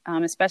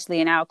 especially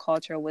in our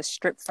culture, was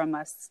stripped from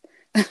us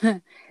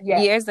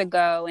years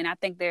ago. And I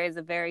think there is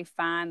a very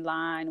fine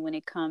line when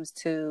it comes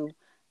to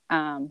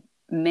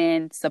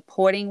men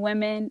supporting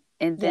women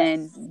and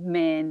then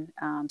men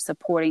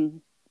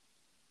supporting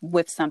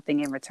with something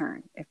in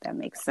return, if that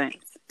makes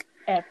sense.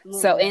 So,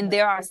 Absolutely. and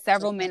there are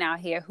several men out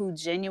here who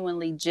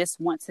genuinely just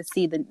want to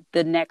see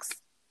the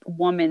next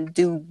woman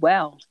do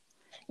well.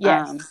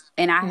 Yes.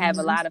 And I have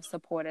a lot of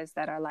supporters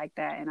that are like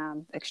that, and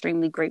I'm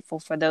extremely grateful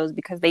for those,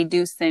 because they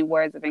do send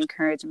words of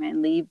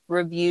encouragement, leave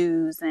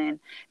reviews, and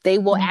they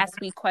will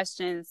ask me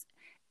questions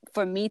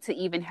for me to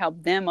even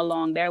help them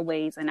along their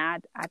ways. And I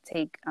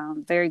take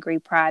very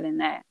great pride in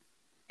that.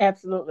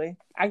 Absolutely.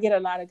 I get a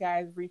lot of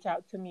guys reach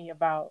out to me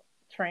about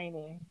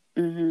training,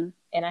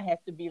 and I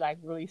have to be like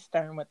really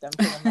stern with them,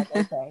 because I'm like,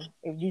 okay,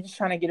 if you're just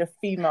trying to get a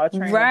female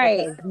trainer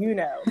Right.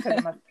 because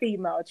I'm a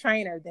female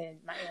trainer, then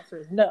my answer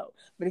is no.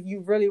 But if you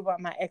really want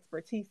my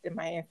expertise, then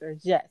my answer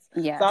is yes.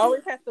 Yes. So I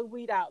always have to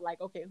weed out,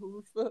 like, okay,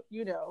 who's what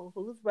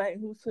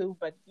and who's who.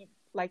 But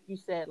like you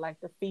said, like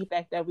the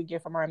feedback that we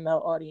get from our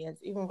male audience,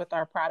 even with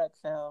our product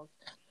sales,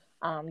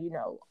 our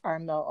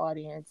male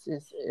audience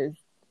is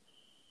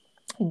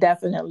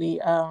definitely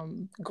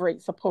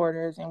great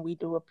supporters, and we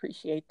do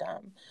appreciate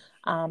them.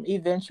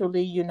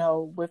 Eventually,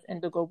 with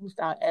Indigo Boost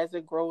Out, as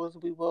it grows,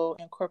 we will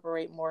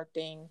incorporate more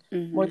things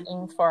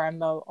for our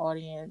male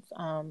audience,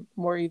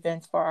 more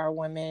events for our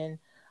women,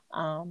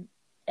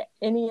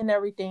 any and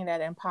everything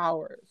that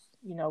empowers,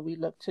 we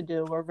look to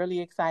do. We're really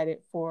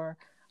excited for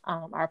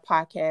our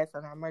podcast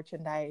and our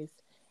merchandise.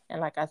 And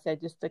like I said,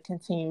 just to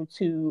continue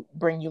to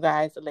bring you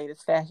guys the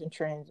latest fashion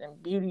trends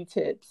and beauty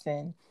tips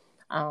and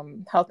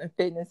health and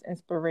fitness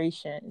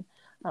inspiration.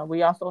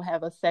 We also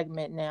have a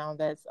segment now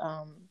that's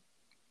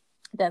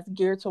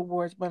geared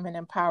towards women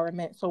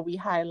empowerment. So we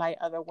highlight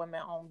other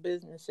women-owned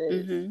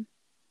businesses.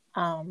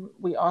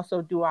 We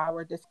also do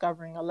our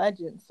Discovering a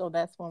Legend. So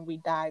that's when we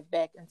dive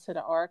back into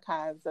the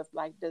archives of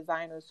like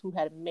designers who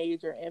had a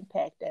major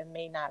impact that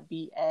may not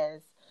be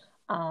as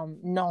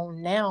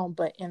known now,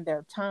 but in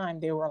their time,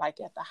 they were like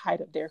at the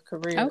height of their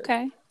career.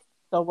 Okay.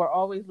 So we're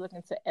always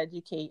looking to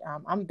educate.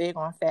 I'm big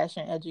on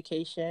fashion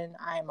education.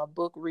 I am a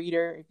book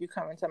reader. If you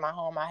come into my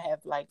home, I have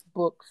like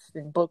books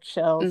and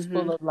bookshelves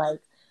full of like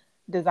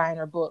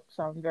designer books.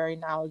 So I'm very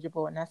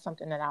knowledgeable, and that's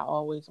something that I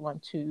always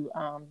want to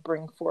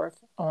bring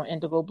forth on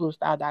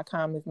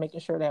indigobluestyle.com, is making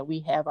sure that we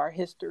have our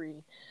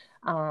history.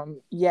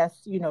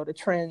 Yes, the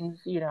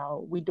trends,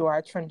 we do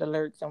our trend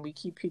alerts and we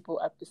keep people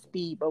up to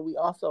speed, but we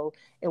also,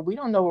 if we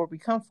don't know where we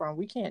come from,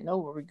 we can't know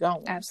where we're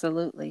going.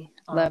 Absolutely.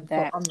 Love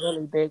that. So I'm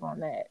really big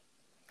on that.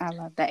 I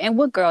love that. And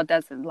what girl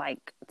doesn't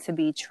like to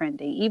be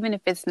trendy, even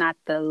if it's not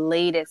the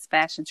latest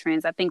fashion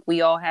trends? I think we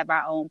all have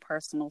our own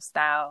personal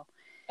style.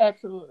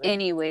 Absolutely.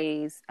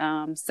 Anyways,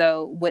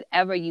 so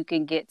whatever you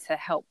can get to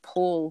help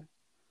pull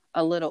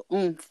a little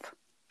oomph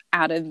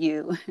out of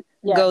you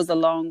goes a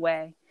long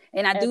way.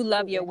 And I do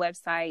love your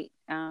website.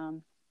 I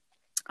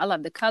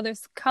love the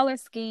color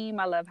scheme.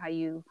 I love how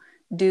you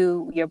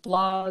do your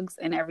blogs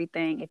and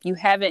everything. If you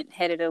haven't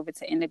headed over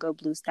to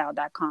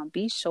indigobluestyle.com,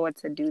 be sure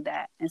to do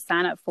that and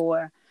sign up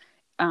for,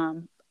 I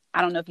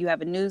don't know if you have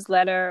a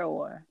newsletter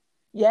or.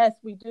 Yes,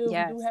 we do.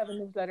 Yes. We do have a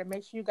newsletter.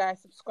 Make sure you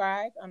guys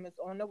subscribe. It's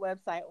on the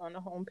website, on the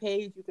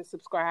homepage. You can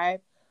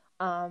subscribe.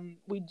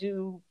 We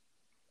do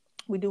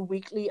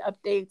weekly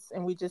updates,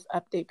 and we just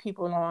update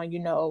people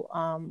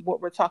on, what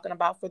we're talking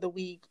about for the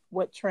week,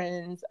 what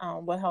trends,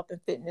 what health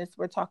and fitness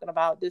we're talking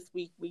about. This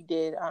week we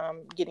did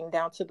getting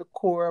down to the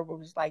core, which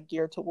was like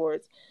geared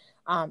towards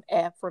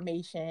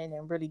affirmation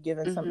and really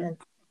giving some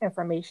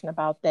information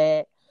about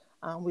that.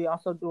 We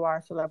also do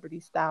our celebrity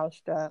style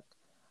struck,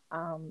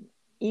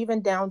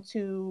 even down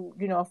to,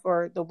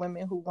 for the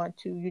women who want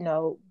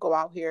to, go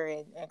out here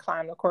and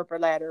climb the corporate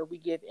ladder. We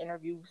give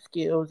interview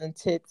skills and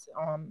tips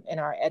in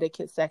our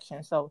etiquette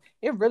section. So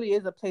it really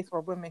is a place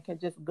where women can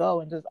just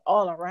go and just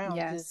all around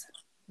just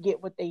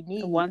get what they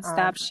need. A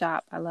one-stop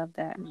shop. I love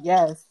that.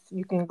 Yes,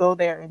 you can go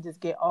there and just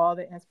get all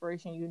the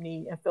inspiration you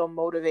need and feel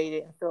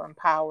motivated and feel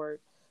empowered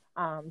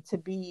to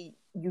be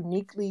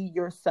uniquely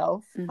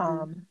yourself.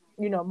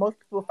 Most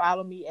people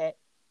follow me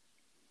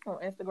on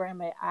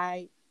Instagram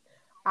at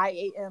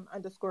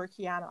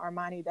IAM_Keiana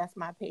Armani. That's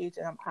my page,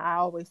 and I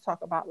always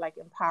talk about like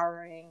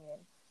empowering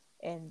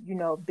and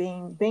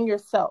being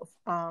yourself.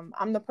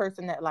 I'm the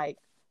person that like,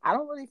 I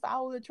don't really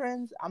follow the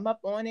trends. I'm up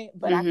on it,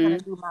 but I kind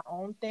of do my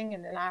own thing,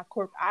 and then I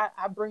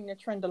bring the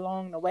trend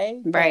along the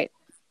way. Right.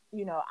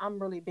 But, I'm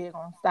really big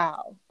on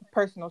style.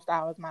 Personal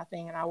style is my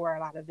thing, and I wear a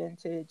lot of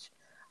vintage.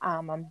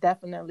 I'm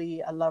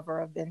definitely a lover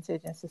of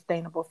vintage and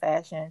sustainable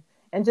fashion,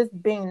 and just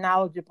being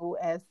knowledgeable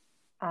as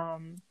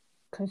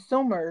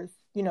consumers,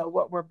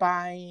 what we're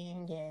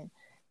buying,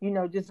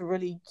 and, just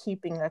really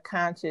keeping a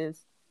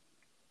conscious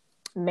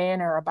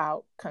manner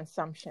about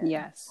consumption.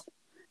 Yes.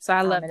 So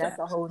I love that. That's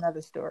a whole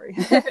nother story.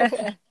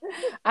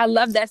 I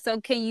love that. So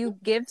can you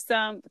give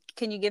some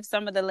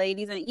of the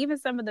ladies and even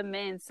some of the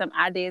men some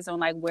ideas on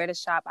like where to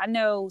shop? I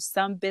know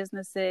some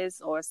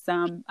businesses or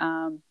some,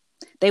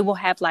 they will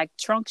have like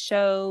trunk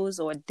shows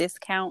or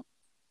discount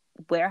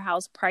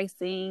warehouse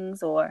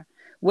pricings, or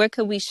where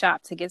could we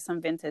shop to get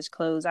some vintage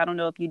clothes? I don't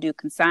know if you do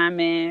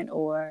consignment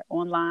or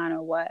online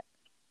or what.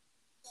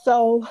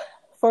 So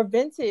for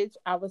vintage,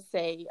 I would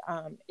say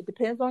it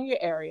depends on your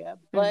area,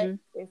 but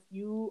if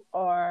you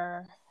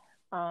are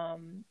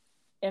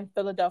in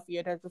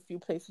Philadelphia, there's a few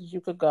places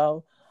you could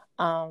go.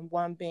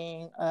 One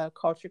being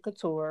Culture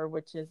Couture,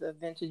 which is a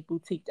vintage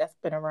boutique that's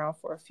been around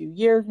for a few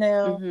years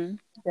now. Mm-hmm.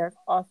 There's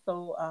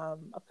also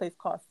a place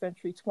called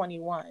Century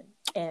 21.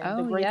 And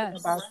the Oh, great thing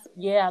yes. about,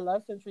 I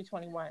love Century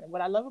 21.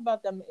 What I love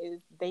about them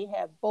is they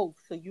have both.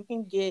 So you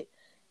can get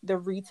the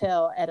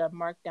retail at a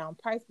markdown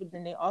price, but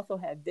then they also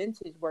have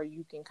vintage where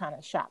you can kind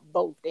of shop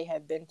both. They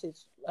have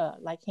vintage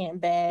like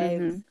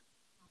handbags.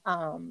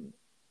 Mm-hmm.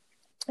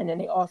 And then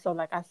they also,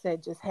 like I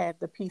said, just have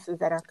the pieces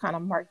that are kind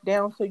of marked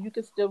down so you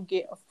can still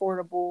get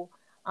affordable,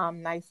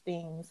 nice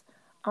things.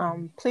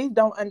 Please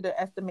don't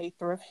underestimate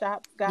thrift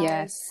shops, guys.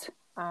 Yes.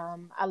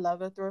 I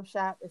love a thrift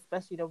shop,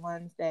 especially the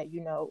ones that,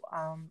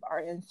 are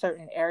in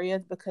certain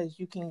areas, because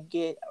you can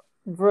get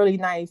really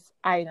nice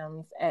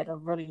items at a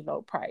really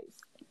low price.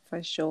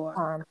 For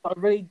sure. So it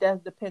really does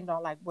depend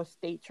on like what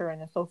state you're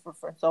in and so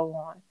forth and so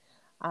on.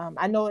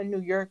 I know in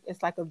New York,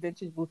 it's like a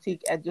vintage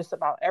boutique at just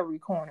about every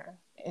corner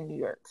in New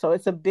York. So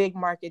it's a big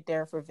market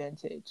there for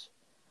vintage.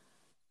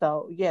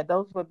 So yeah,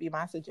 those would be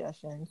my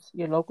suggestions.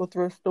 Your local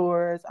thrift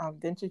stores,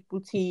 vintage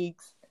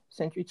boutiques,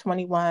 Century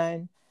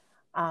 21.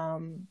 A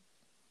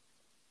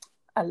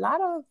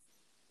lot of,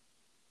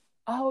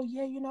 oh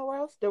yeah, you know where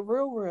else? The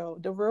Real Real.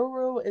 The Real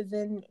Real is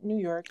in New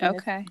York, and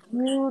Okay. it's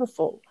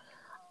beautiful.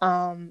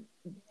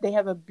 They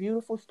have a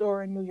beautiful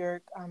store in New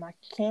York. I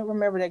can't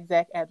remember the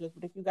exact address,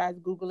 but if you guys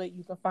Google it,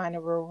 you can find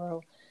a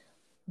real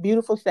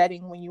beautiful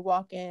setting. When you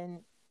walk in,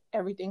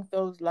 everything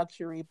feels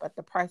luxury, but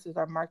the prices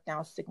are marked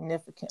down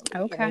significantly.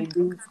 Okay.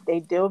 And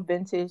they deal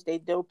vintage, they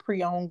deal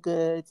pre-owned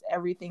goods.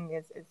 Everything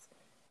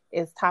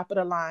is top of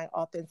the line,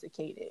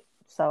 authenticated.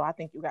 So I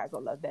think you guys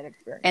will love that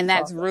experience. And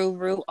that's also.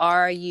 Rue,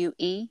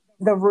 RUE?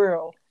 The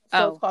Real.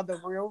 So it's Oh. called The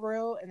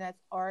Real, and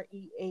that's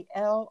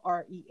REAL.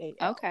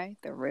 Okay,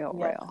 The Real.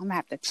 Yeah. I'm gonna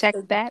have to check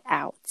that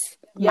out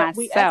Yeah,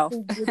 we myself.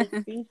 actually did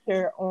a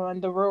feature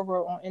on The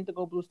Real on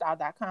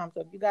IndigoBlueStyle.com.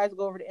 So if you guys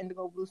go over to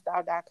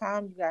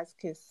IndigoBlueStyle.com, you guys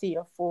can see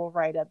a full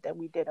write-up that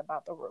we did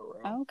about The Real.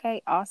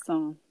 Okay,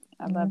 awesome.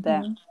 I love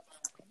that.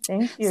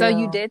 Thank you. So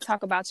you did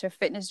talk about your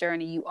fitness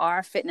journey. You are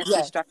a fitness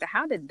instructor.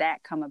 How did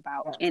that come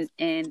about? Yes.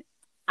 And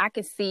I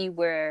could see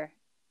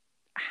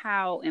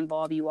how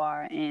involved you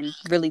are in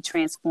really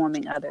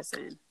transforming others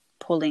and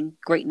pulling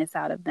greatness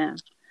out of them.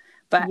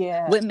 But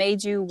what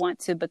made you want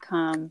to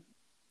become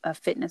a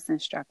fitness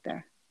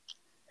instructor?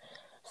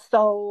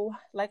 So,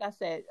 like I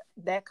said,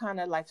 that kind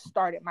of like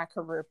started my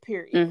career,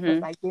 period, was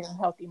like getting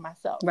healthy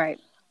myself. Right.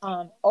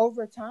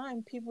 Over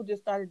time, people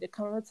just started to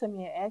come up to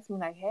me and ask me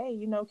like,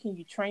 hey, can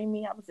you train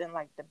me? I was in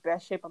like the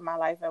best shape of my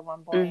life at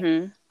one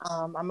point.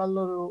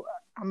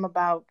 I'm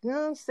about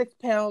 6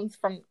 pounds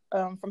from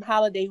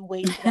holiday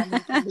weight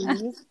that I need to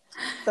lose.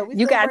 So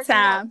you got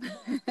time.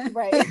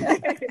 Right.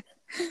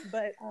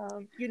 But,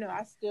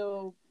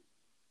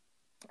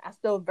 I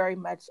still very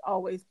much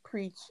always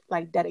preach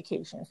like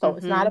dedication. So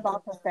it's not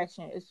about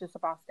perfection. It's just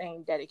about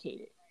staying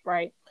dedicated.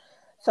 Right.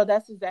 So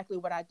that's exactly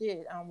what I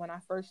did. When I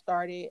first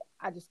started,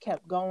 I just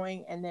kept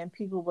going. And then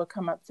people would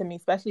come up to me,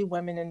 especially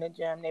women in the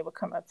gym. They would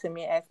come up to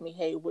me and ask me,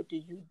 hey, what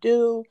did you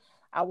do?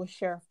 I would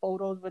share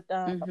photos with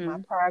them of my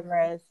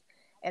progress.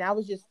 And I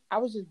was just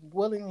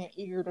willing and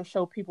eager to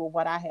show people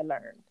what I had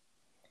learned.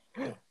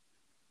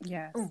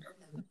 Yes.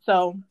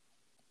 So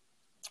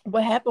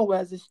what happened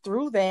was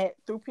through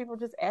people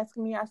just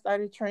asking me, I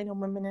started training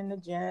women in the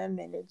gym,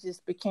 and it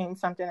just became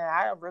something that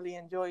I really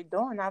enjoyed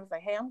doing. I was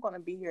like, hey, I'm going to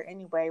be here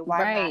anyway.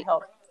 Why not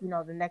help,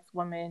 the next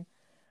woman,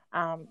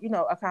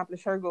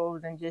 accomplish her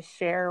goals and just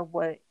share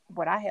what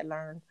I had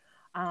learned.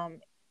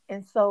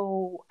 And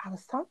so I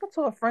was talking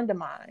to a friend of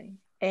mine,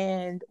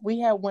 and we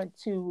had went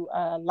to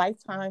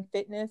Lifetime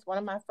Fitness. One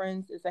of my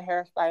friends is a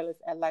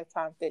hairstylist at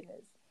Lifetime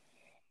Fitness.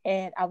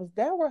 And I was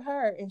there with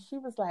her, and she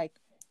was like,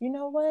 you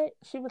know what?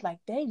 She was like,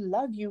 they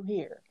love you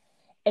here.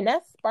 And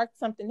that sparked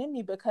something in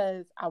me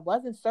because I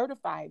wasn't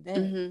certified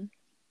then.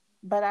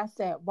 But I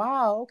said,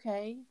 wow,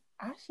 okay,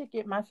 I should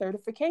get my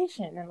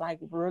certification and like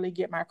really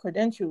get my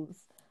credentials.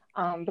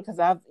 Because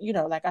I've,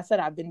 like I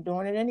said, I've been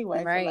doing it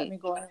anyway. Right. So let me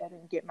go ahead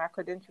and get my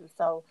credentials.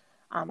 So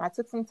I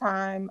took some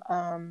time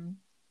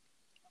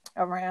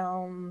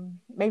around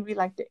maybe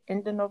like the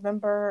end of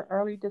November,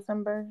 early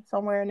December,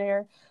 somewhere in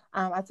there.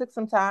 I took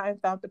some time,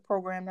 found the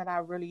program that I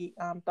really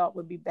thought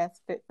would be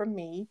best fit for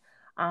me.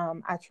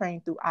 I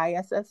trained through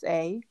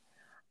ISSA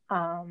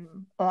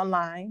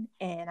online,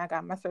 and I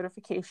got my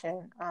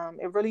certification.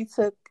 It really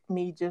took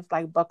me just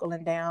like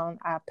buckling down.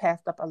 I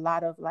passed up a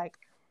lot of like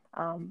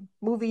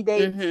movie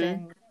dates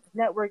and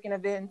networking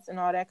events and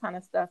all that kind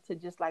of stuff to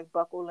just like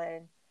buckle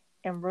in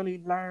and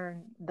really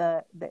learn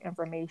the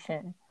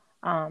information.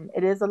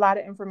 It is a lot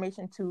of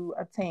information to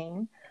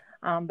obtain.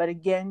 But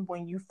again,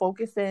 when you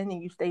focus in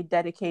and you stay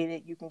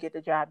dedicated, you can get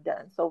the job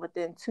done. So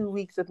within 2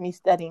 weeks of me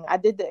studying, I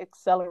did the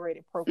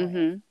accelerated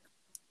program.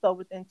 So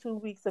within 2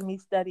 weeks of me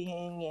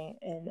studying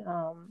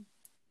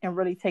and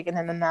really taking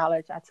in the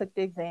knowledge, I took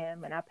the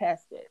exam and I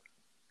passed it.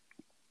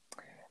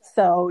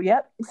 So,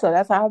 yep. So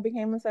that's how I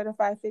became a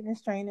certified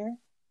fitness trainer.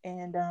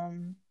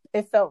 And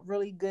it felt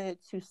really good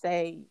to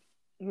say,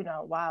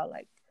 wow,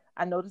 like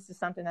I know this is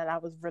something that I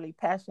was really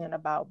passionate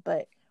about,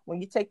 but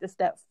when you take the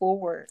step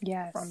forward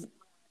Yes. from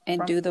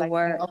And do the like saying,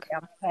 work.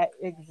 okay,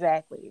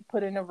 exactly,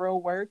 put in the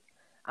real work.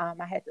 I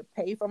had to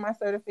pay for my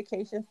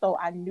certification, so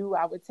I knew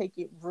I would take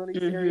it really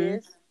Mm-hmm.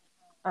 serious.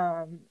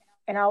 Um,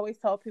 and I always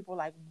tell people,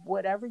 like,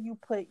 whatever you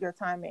put your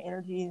time and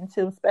energy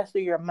into,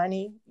 especially your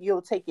money,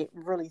 you'll take it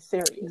really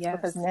serious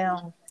because Yes.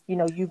 now,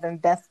 you've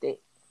invested.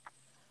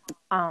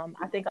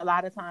 I think a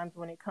lot of times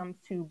when it comes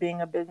to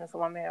being a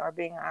businesswoman or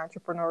being an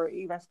entrepreneur, or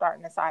even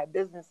starting a side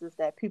business, is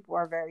that people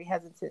are very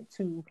hesitant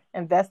to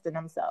invest in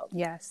themselves.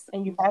 Yes.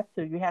 And you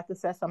have to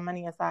set some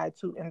money aside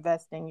to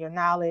invest in your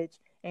knowledge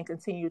and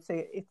continue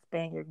to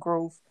expand your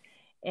growth.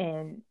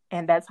 And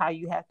that's how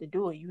you have to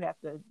do it. You have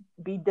to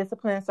be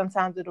disciplined.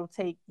 Sometimes it'll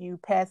take you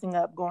passing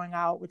up going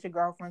out with your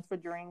girlfriends for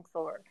drinks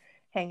or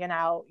hanging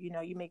out.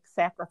 You make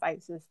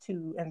sacrifices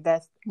to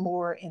invest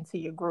more into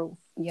your growth.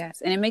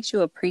 Yes. And it makes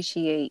you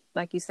appreciate,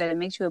 like you said, it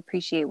makes you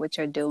appreciate what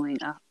you're doing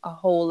a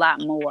whole lot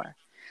more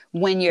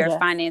when you're Yeah,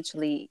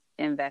 financially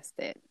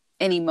invested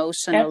and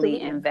emotionally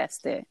absolutely.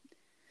 invested.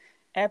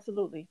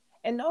 Absolutely.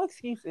 And no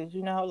excuses,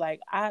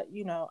 like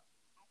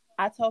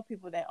I tell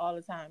people that all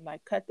the time,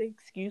 like cut the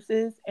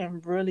excuses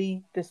and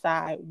really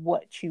decide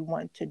what you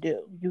want to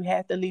do. You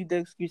have to leave the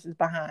excuses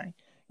behind.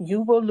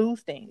 You will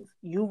lose things.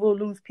 You will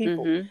lose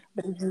people. Mm-hmm.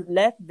 But if you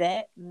let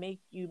that make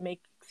you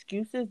make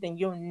excuses, then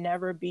you'll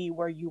never be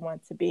where you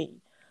want to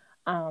be.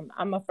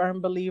 I'm a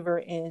firm believer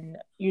in,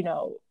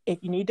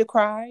 if you need to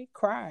cry,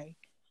 cry.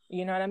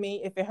 You know what I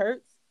mean? If it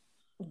hurts,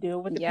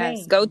 deal with the Yes.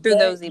 pain. Go through But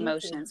those you can,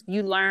 emotions.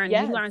 You learn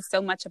yes,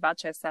 so much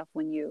about yourself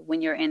when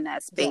you're in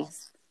that yes.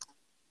 space.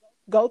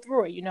 Go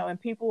through it, and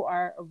people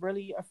are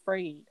really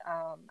afraid.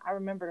 I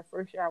remember the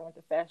first year I went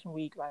to Fashion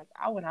Week, like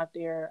I went out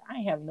there, I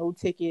didn't have no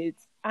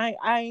tickets.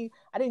 I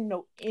didn't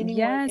know anyone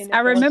Yes. in the I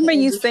fashion remember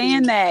you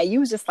saying industry. that. You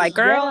was just like,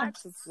 girl, Yeah, I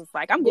just was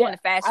like, I'm going yeah.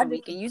 to Fashion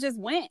Week. And you just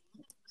went.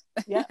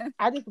 Yeah.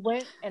 I just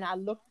went and I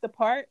looked the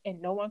part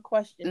and no one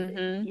questioned it.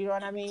 Mm-hmm. You know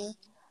what I mean?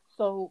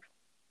 So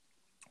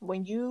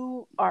when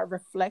you are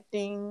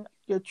reflecting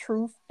your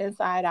truth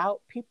inside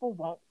out, people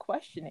won't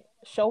question it.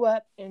 Show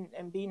up and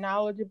be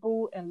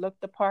knowledgeable and look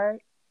the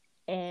part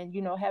and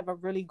have a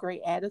really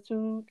great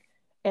attitude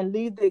and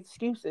leave the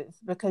excuses,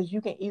 because you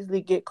can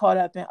easily get caught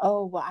up in,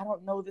 oh well, I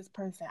don't know this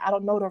person, I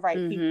don't know the right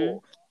Mm-hmm.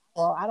 people,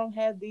 or I don't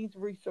have these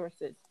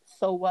resources.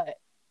 So what?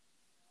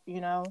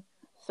 you know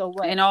so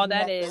what? And all You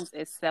that have to.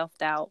 is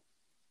self-doubt.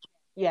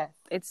 Yes,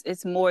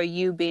 It's more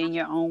you being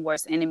your own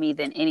worst enemy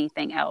than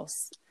anything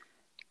else.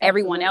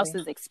 Everyone else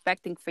absolutely. is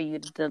expecting for you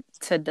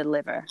to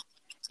deliver.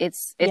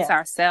 It's Yes,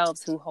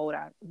 ourselves who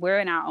we're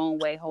in our own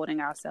way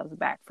holding ourselves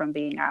back from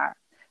being our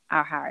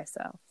higher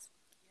selves.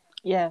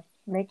 yes.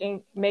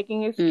 Making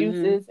Mm-hmm.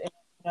 excuses,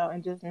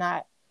 and just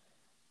not,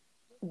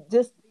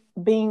 just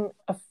being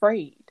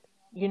afraid.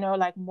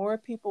 Like more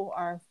people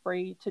are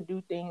afraid to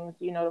do things.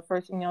 The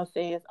first thing they'll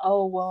say is,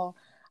 oh well,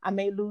 I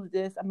may lose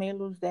this, I may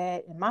lose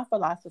that. And my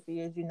philosophy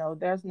is,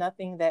 there's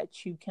nothing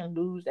that you can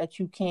lose that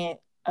you can't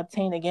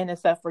obtain again,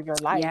 except for your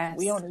life.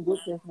 We Yes. only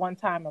get this one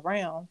time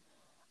around.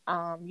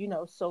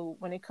 So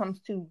when it comes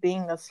to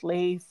being a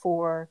slave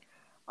for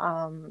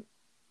um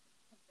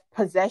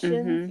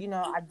possessions, Mm-hmm.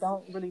 I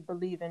don't really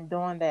believe in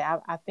doing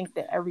that. I think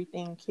that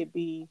everything could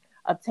be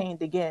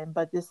obtained again,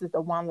 but this is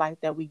the one life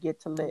that we get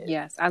to live.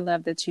 Yes, I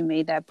love that you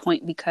made that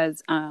point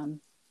because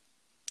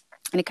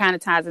and it kind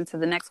of ties into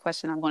the next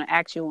question I'm going to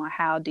ask you on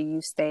how do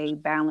you stay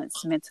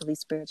balanced mentally,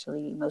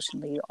 spiritually,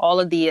 emotionally, all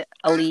of the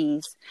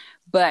alleles.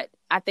 But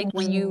I think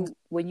Mhm.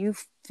 when you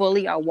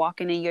fully are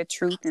walking in your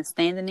truth and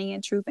standing in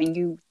your truth,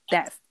 and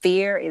that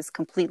fear is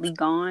completely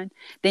gone,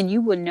 then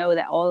you will know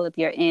that all of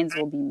your ends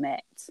will be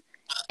met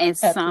in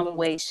some Absolutely.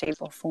 way, shape,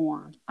 or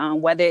form.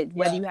 Whether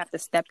Yeah. you have to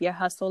step your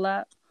hustle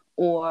up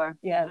or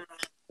Yeah.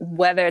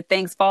 whether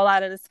things fall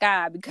out of the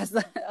sky, because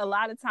a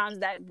lot of times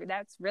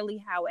that's really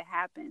how it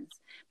happens.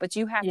 But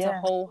you have to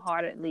Yeah.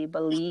 wholeheartedly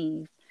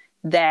believe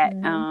that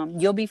Hmm.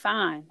 you'll be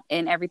fine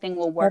and everything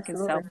will work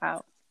itself Absolutely.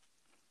 out.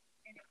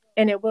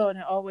 And it will, and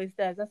it always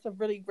does. That's a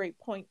really great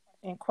point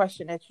and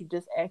question that you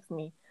just asked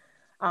me.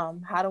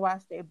 How do I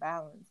stay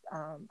balanced?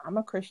 I'm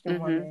a Christian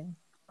Mm-hmm. woman.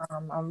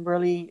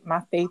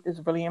 My faith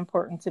is really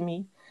important to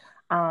me.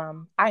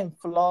 I am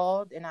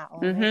flawed and I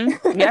own it.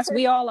 Mm-hmm. Yes,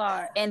 we all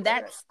are, and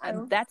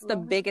I'm that's the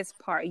flawed. biggest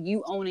part.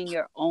 You owning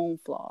your own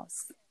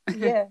flaws.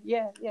 Yeah,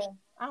 yeah, yeah.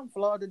 I'm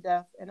flawed to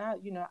death, and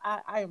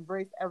I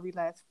embrace every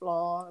last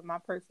flaw in my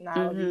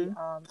personality.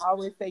 Mm-hmm. I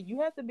always say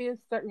you have to be a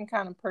certain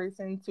kind of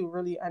person to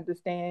really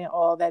understand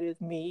all that is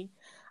me.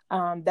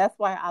 That's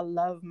why I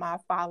love my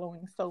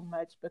following so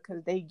much,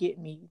 because they get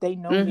me, they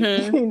know me,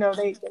 Mm-hmm.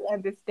 they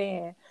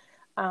understand.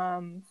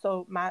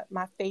 So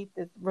my faith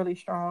is really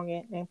strong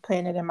and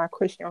planted in my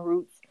Christian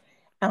roots.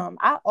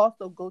 I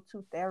also go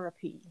to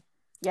therapy.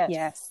 Yes,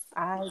 Yes.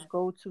 I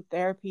go to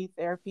therapy.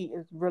 Therapy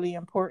is really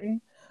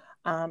important.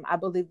 I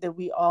believe that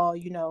we all,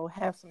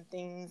 have some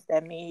things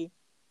that may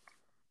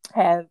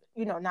have,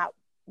 not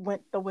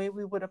went the way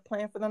we would have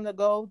planned for them to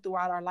go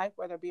throughout our life,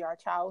 whether it be our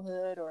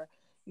childhood or,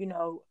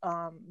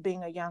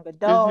 being a young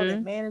adult Mm-hmm.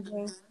 and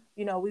managing.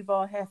 we've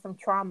all had some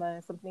trauma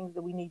and some things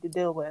that we need to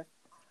deal with.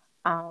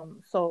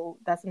 So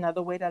that's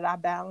another way that I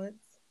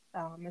balance,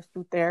 is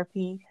through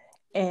therapy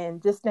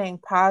and just staying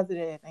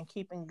positive and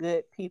keeping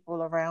good people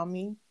around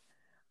me.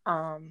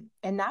 And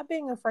not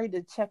being afraid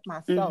to check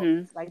myself.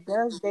 Like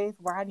there's days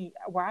where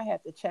I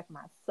have to check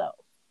myself,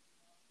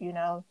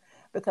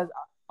 because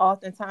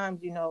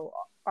oftentimes,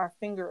 our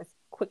finger is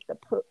quick to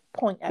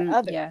point at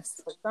others.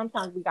 Yes. But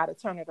sometimes we got to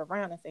turn it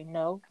around and say,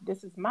 no,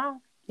 this is my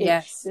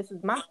yes. This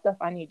is my stuff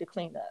I need to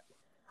clean up.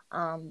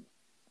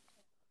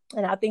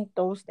 And I think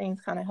those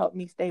things kind of help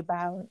me stay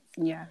balanced.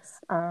 Yes.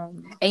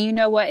 And you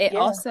know what? It yeah.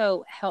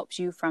 also helps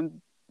you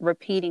from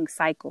repeating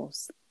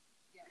cycles.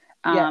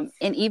 Yes.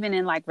 And even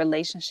in like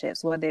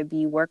relationships, whether it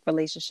be work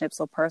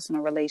relationships or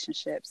personal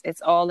relationships,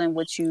 it's all in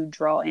what you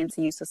draw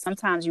into you. So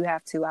sometimes you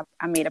have to,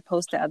 I made a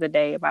post the other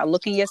day about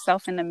looking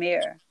yourself in the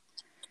mirror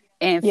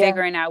and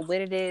figuring out what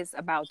it is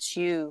about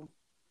you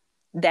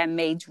that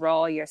may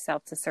draw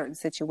yourself to certain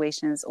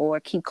situations or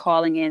keep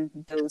calling in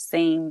those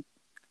same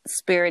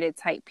spirited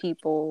type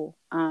people.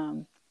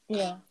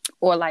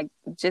 Or like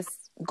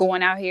just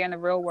going out here in the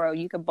real world,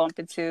 you could bump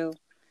into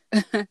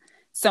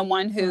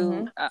someone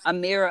who a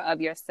mirror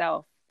of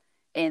yourself,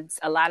 and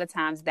a lot of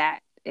times that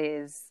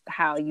is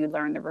how you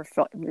learn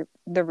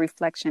the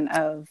reflection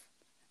of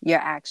your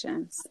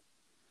actions.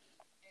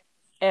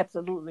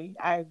 Absolutely,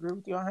 I agree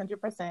with you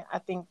 100%. I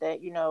think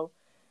that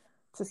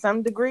to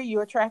some degree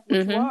you attract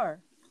what you are.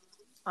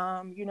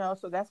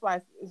 So that's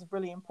why it's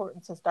really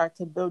important to start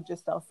to build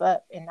yourself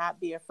up and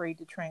not be afraid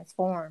to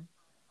transform.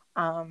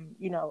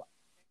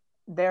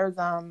 There's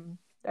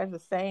a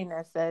saying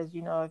that says,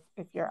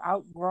 if you're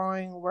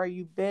outgrowing where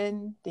you've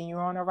been, then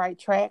you're on the right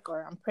track.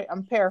 Or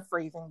I'm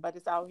paraphrasing, but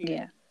it's out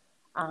here.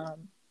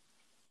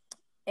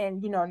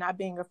 And not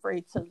being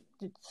afraid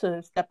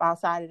to step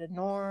outside of the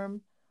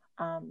norm,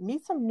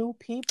 meet some new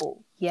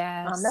people.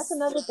 Yes, that's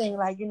another thing.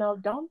 Like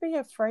don't be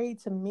afraid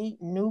to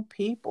meet new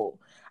people.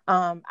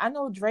 I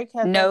know Drake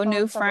has no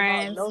new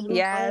friends. No new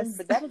friends,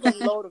 but that is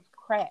a load of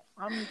crap.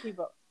 How many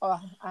people?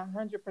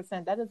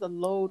 100%. That is a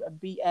load of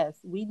BS.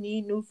 We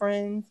need new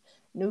friends.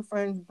 New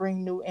friends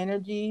bring new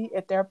energy.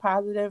 If they're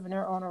positive and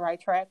they're on the right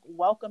track,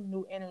 welcome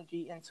new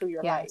energy into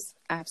your life. Yes,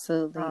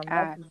 absolutely.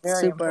 I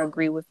super important.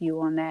 Agree with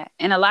you on that.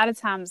 And a lot of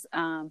times,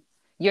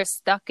 you're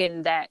stuck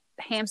in that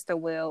hamster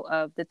wheel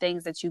of the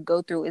things that you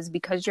go through is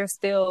because you're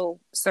still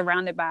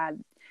surrounded by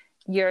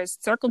your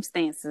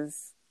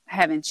circumstances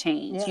haven't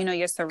changed.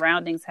 Your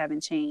surroundings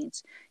haven't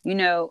changed.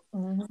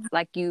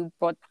 Like you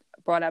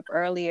brought up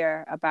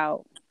earlier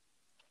about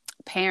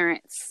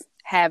parents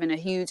having a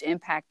huge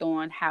impact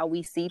on how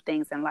we see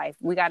things in life.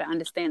 We got to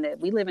understand that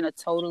we live in a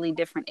totally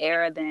different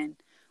era than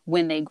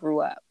when they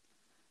grew up.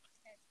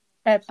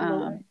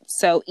 Absolutely.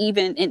 So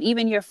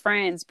even your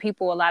friends,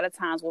 people a lot of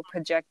times will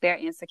project their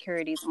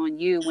insecurities on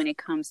you when it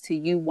comes to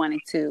you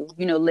wanting to,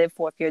 live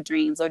forth your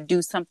dreams or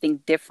do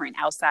something different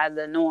outside of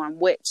the norm,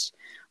 which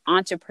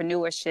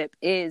entrepreneurship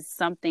is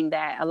something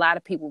that a lot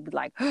of people be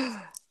like,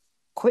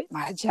 quit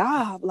my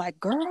job. Like,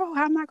 girl,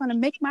 how am I going to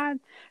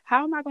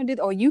do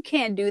that? Or you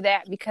can't do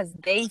that because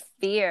they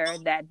fear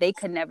that they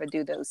could never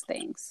do those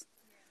things.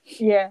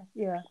 Yeah.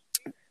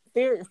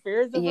 Fear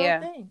is a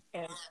real thing.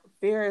 And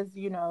fear is,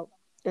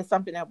 it's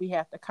something that we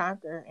have to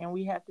conquer, and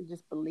we have to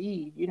just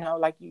believe,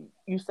 like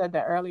you said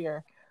that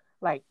earlier,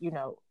 like,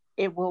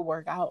 it will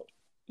work out,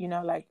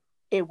 like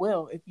it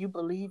will, if you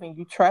believe and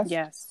you trust.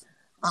 Yes.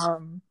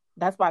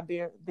 That's why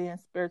being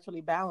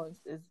spiritually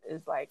balanced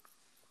is like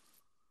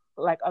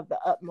of the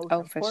utmost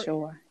importance. For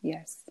sure.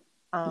 Yes.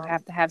 You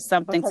have to have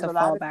something to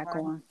fall back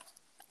on.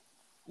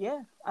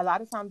 Yeah. A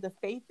lot of times the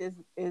faith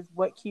is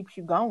what keeps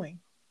you going,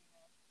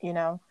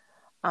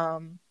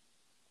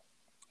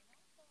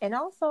 and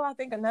also, I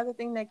think another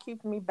thing that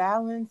keeps me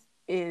balanced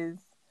is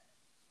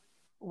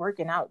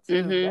working out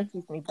too. That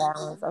keeps me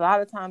balanced. A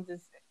lot of times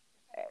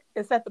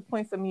it's at the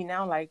point for me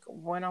now, like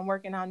when I'm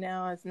working out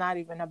now, it's not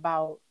even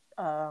about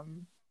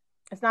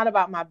it's not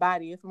about my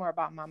body. It's more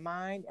about my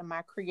mind and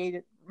my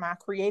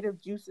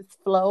creative juices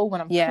flow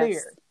when I'm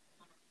cleared.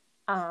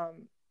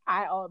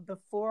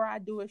 Before I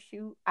do a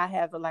shoot, I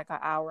have like an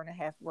hour and a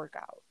half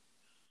workout.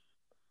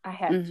 I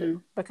have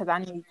to, because I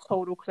need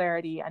total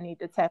clarity. I need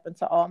to tap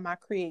into all my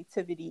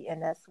creativity,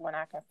 and that's when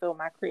I can feel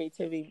my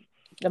creativity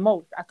the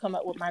most. I come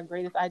up with my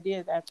greatest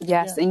ideas after.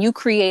 Yes, and you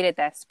created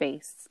that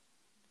space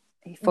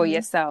for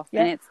yourself,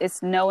 and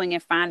it's knowing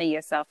and finding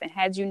yourself. And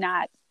had you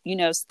not,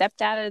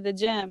 stepped out of the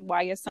gym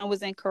while your son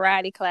was in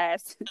karate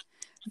class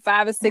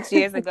 5 or 6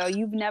 years ago,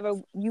 you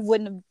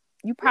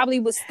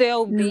probably would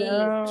still be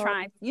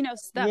trying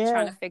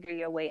to figure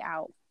your way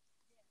out.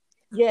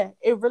 Yeah,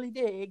 it really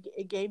did.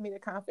 It gave me the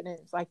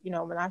confidence. Like,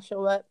 when I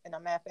show up and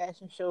I'm at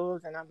fashion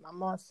shows and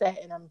I'm on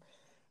set and I'm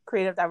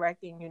creative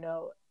directing,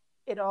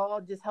 it all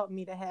just helped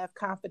me to have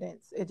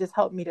confidence. It just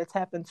helped me to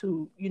tap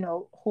into,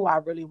 who I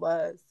really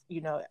was.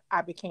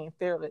 I became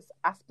fearless.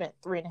 I spent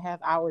 3.5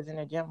 hours in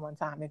the gym one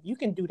time. If you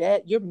can do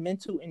that, your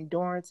mental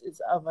endurance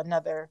is of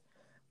another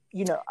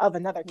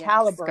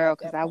caliber. Girl,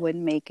 because I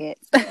wouldn't make it.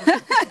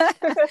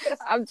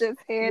 I'm just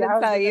here to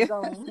tell you.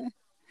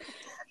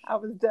 I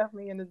was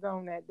definitely in the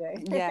zone that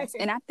day. Yes.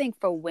 And I think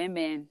for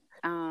women,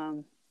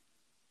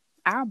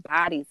 our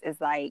bodies is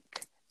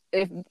like,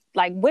 if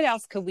like, what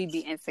else could we be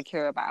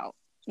insecure about?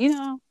 You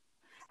know,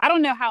 I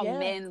don't know how Yeah,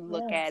 men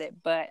look yeah, at it,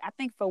 but I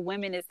think for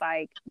women, it's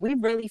like we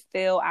really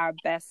feel our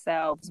best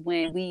selves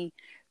when we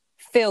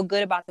feel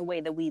good about the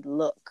way that we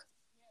look.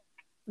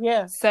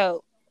 yeah.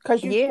 So,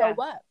 Because you show yeah.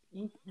 up.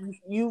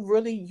 You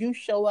really you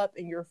show up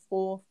in your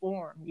full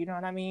form. You know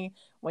what I mean?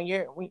 When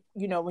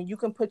you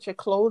can put your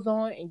clothes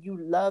on and you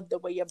love the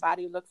way your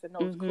body looks in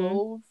those Mm-hmm.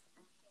 clothes,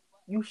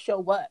 you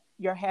show up.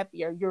 You're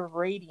happier. You're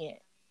radiant.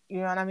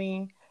 You know what I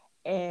mean?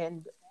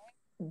 And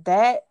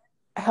that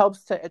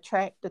helps to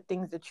attract the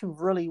things that you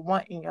really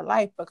want in your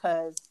life,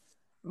 because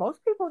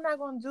most people are not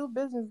going to do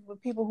business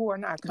with people who are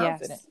not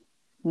confident. Yes.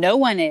 No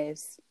one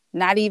is.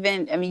 Not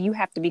even, I mean, you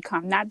have to be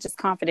not just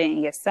confident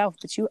in yourself,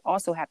 but you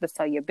also have to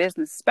sell your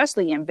business,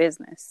 especially in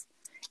business.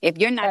 If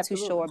you're not too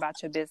sure Absolutely.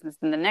 about your business,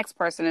 then the next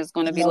person is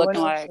going to be No one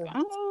looking else like, is.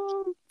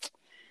 oh,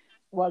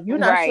 Well, you're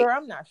not right. sure.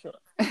 I'm not sure.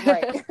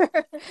 Right.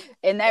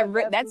 And That's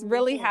that's absolutely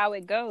really true. how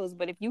it goes.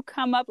 But if you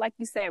come up, like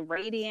you said,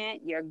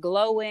 radiant, you're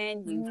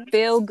glowing, you Mm-hmm.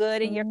 feel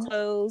good in your Mm-hmm.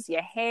 clothes,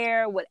 your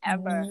hair,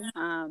 whatever,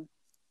 Mm-hmm.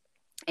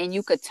 and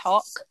you could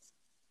talk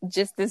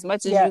just as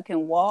much as Yeah, you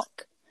can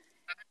walk,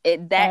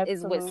 that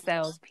is what absolutely.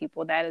 sells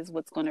people. That is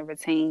what's going to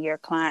retain your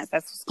clients.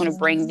 That's what's going to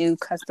bring Mm-hmm. new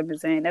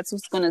customers in. That's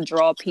what's going to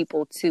draw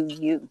people to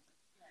you.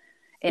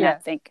 And I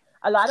Yes. think,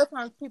 A lot of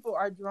times people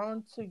are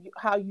drawn to you,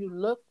 how you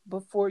look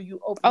before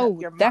you open up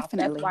oh, your mouth. That's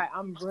definitely. why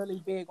I'm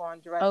really big on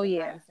Oh, dressing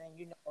yeah. nice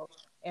and,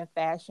 and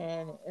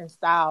fashion and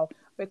style,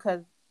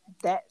 because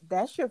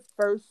that's your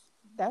first,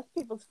 that's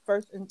people's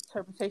first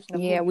interpretation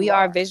of who Yeah, you we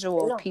are are. They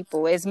visual don't,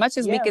 people. As much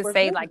as we yeah, can we're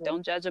say, like, visual.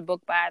 don't judge a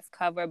book by its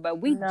cover, but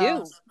we No.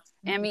 do.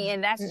 I mean,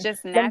 and that's Mm-mm.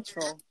 just Them,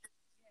 natural.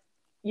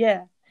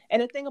 yeah.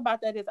 And the thing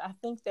about that is, I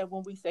think that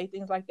when we say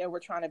things like that, we're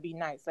trying to be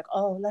nice. Like,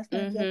 oh, let's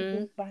not judge a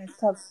Mm-hmm. book by its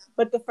cover.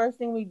 But the first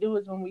thing we do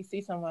is when we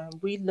see someone,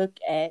 we look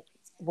at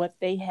what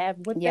they have,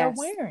 what they're Yes.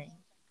 wearing.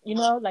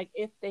 Like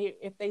if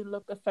they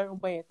look a certain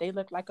way, if they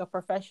look like a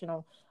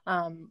professional,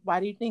 why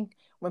do you think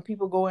when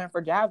people go in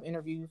for job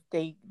interviews,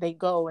 they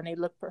go and they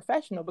look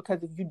professional?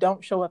 Because if you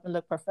don't show up and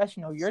look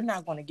professional, you're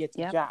not going to get the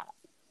Yep. job.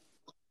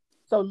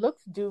 So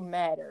looks do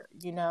matter,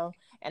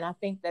 and I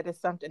think that is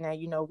something that,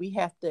 we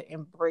have to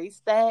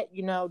embrace that,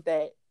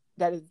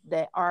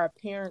 that our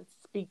appearance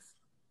speaks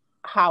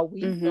how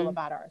we feel Mm-hmm.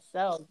 about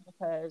ourselves.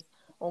 Because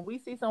when we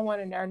see someone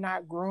and they're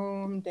not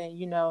groomed,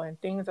 and,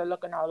 and things are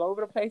looking all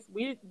over the place,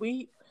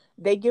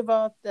 they give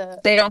off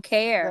They don't the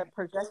care.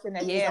 projection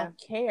that they Yeah. don't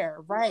care,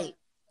 right?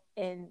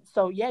 And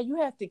so, yeah,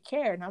 you have to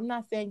care. And I'm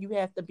not saying you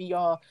have to be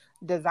all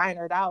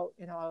designered out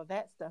and all of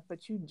that stuff,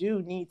 but you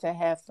do need to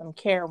have some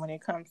care when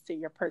it comes to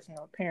your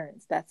personal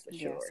appearance. That's for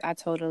Yes, sure. I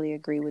totally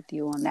agree with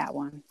you on that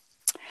one.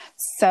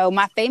 So,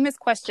 my famous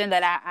question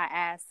that I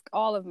ask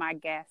all of my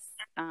guests,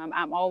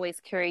 I'm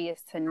always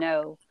curious to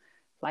know,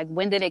 like,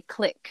 when did it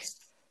click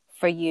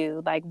for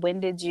you? Like, when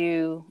did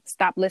you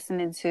stop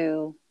listening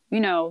to,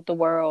 the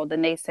world, the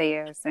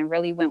naysayers, and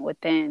really went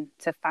within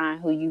to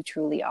find who you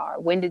truly are?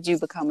 When did you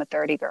become a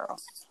 30 girl?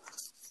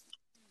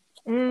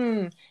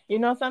 You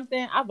know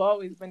something? I've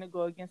always been a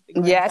go against the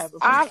grain Yes, type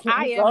of person.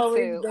 I It's am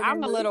always too. been I'm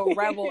in a little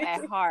rebel me.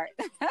 at heart.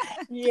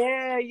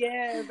 Yeah,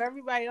 yeah. If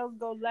everybody else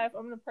go left,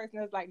 I'm the person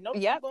that's like, nope,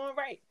 I'm Yep. going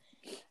right.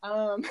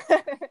 Um,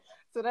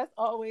 so that's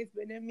always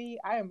been in me.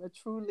 I am a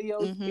true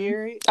Leo Mm-hmm.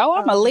 spirit. Oh,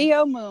 I'm a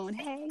Leo moon.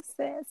 Hey,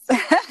 sis.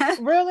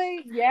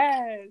 Really?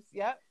 Yes.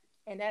 Yep.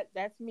 And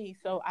that's me.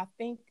 So I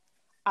think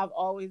I've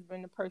always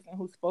been the person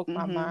who spoke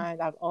my Mm-hmm.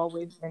 mind. I've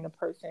always been the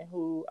person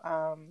who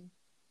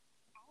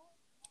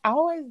I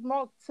always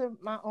walked to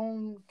my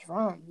own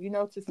drum,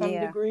 to some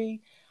Yeah.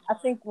 degree. I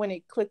think when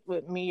it clicked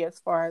with me as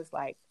far as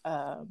like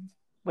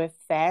with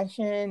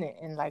fashion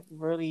and like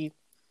really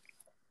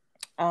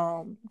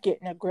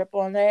getting a grip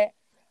on that,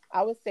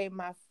 I would say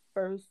my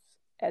first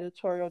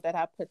editorial that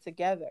I put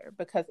together,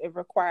 because it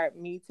required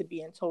me to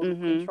be in total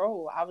Mm-hmm.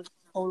 control. I was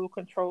in total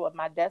control of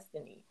my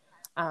destiny.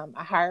 I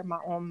hired my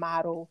own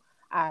model.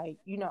 I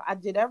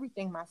did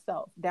everything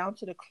myself, down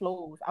to the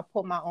clothes. I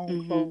pulled my own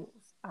Mm-hmm.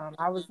 clothes.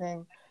 I was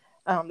in,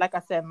 like I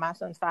said, my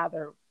son's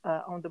father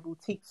owned the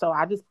boutique, so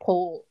I just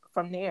pulled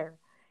from there.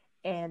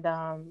 And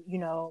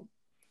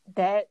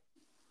that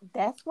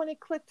that's when it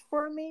clicked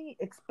for me,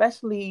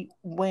 especially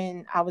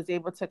when I was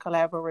able to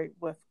collaborate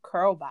with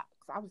Curlbox.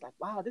 I was like,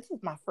 wow, this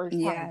is my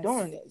first time Yes.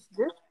 doing this.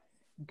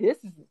 This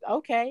is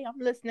okay. I'm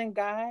listening,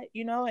 God,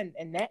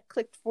 and that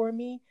clicked for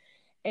me.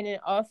 And then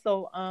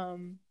also,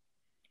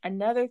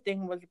 another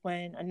thing was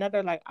when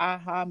another like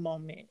aha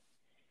moment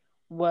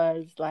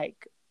was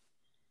like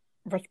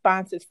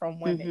responses from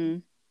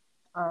women.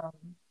 Mm-hmm.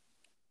 Um,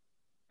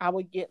 I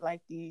would get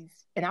like these,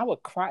 and I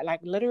would cry,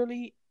 like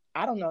literally.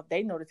 I don't know if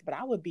they noticed, but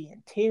I would be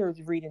in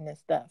tears reading this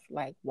stuff.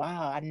 Like,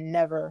 wow, I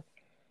never,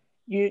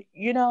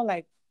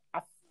 like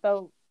I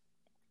felt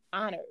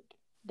honored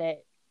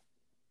that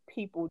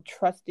people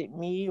trusted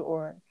me,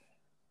 or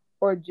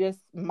just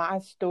my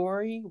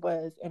story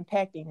was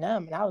impacting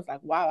them, and I was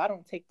like, wow, I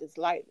don't take this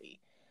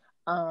lightly.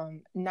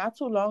 Not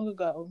too long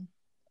ago,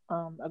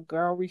 a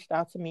girl reached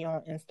out to me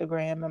on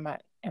Instagram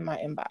in my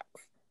inbox.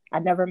 I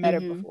never met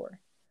her Mm-hmm. before,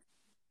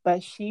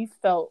 but she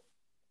felt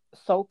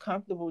so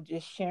comfortable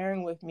just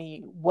sharing with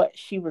me what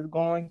she was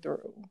going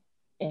through.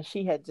 And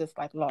she had just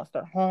like lost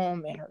her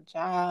home and her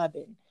job,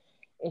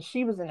 and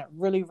she was in a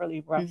really,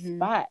 really rough Mm-hmm.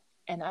 spot.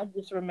 And I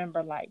just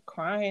remember like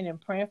crying and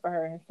praying for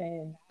her and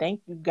saying,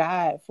 thank you,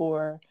 God,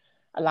 for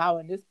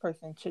allowing this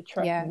person to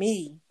trust Yes.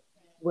 me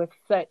with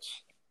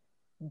such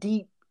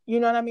deep, you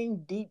know what I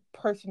mean? Deep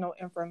personal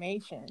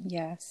information.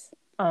 Yes.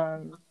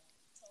 Um,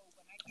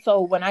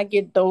 so when I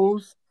get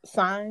those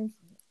signs,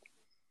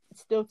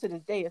 still to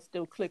this day, it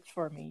still clicks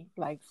for me.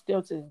 Like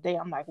still to this day,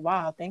 I'm like,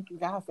 wow, thank you,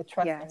 God, for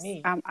trusting Yes.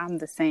 me. I'm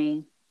the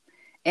same.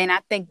 And I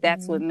think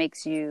that's what Mm-hmm.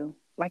 makes you,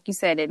 like you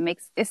said, it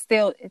makes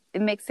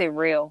it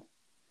real.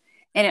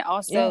 And it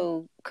Yeah,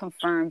 also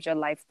confirms your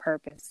life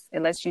purpose.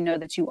 It lets you know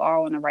that you are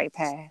on the right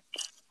path.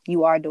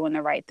 You are doing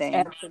the right thing.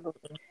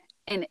 absolutely.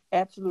 And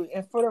Absolutely.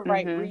 And for the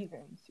right mm-hmm.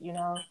 reasons,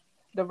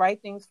 the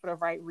right things for the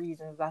right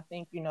reasons. I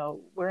think,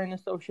 we're in a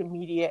social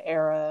media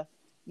era,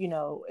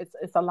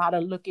 it's a lot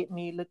of look at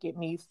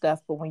me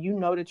stuff. But when you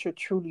know that you're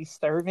truly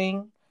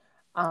serving,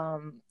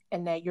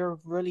 and that you're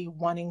really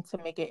wanting to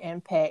make an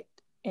impact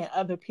in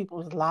other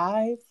people's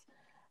lives,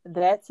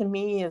 that to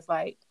me is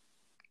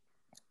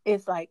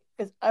it's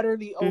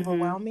utterly Mm-hmm.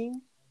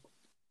 overwhelming.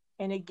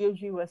 And it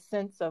gives you a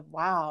sense of,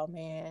 wow,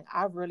 man,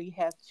 I really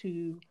have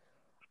to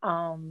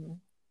um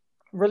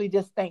really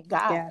just thank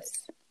God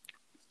Yes.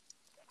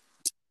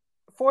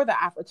 for the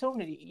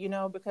opportunity,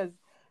 because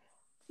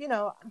you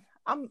know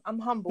I'm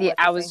humble Yeah, at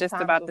the I was same just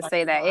time. So about it's to like,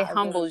 say that. It I really,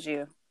 humbles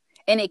you.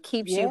 And it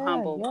keeps you yeah,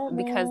 humble yeah,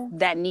 because man,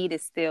 that need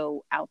is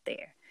still out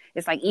there.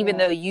 It's like even yeah,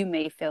 though you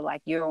may feel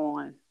like you're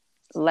on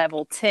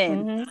level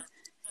 10, mm-hmm,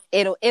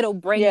 it'll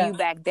bring yeah, you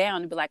back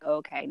down and be like,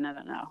 okay, no,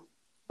 no,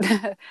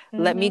 no.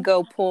 Let me mm-hmm,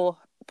 go pull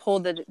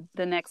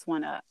the next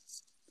one up.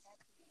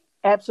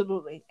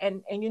 absolutely.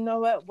 And you know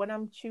what? When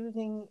I'm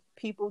choosing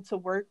people to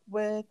work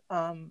with,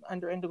 under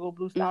Mm-hmm.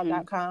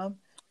 indigobluestyle.com,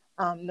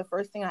 the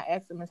first thing I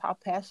ask them is, how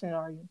passionate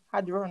are you?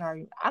 How driven are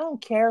you? I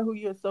don't care who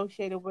you're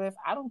associated with.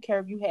 I don't care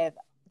if you have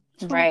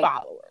two Right.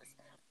 followers.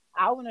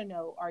 I want to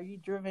know, are you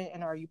driven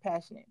and are you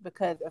passionate?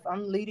 Because if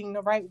I'm leading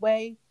the right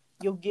way,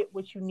 you'll get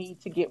what you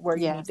need to get where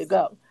you need to Yes.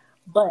 go.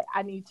 But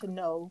I need to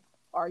know,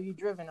 are you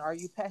driven? Are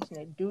you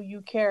passionate? Do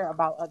you care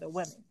about other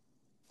women?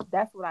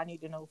 That's what I need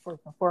to know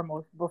first and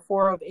foremost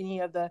before of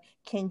any of the,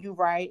 can you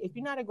write? If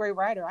you're not a great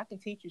writer, I can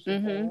teach you some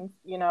Mm-hmm. things.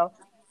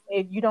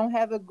 If you don't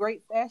have a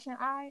great fashion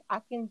eye, I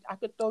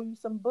could throw you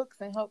some books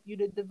and help you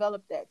to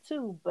develop that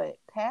too. But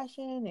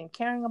passion and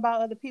caring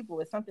about other people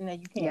is something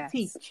that you can't Yes.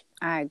 teach.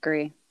 I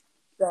agree.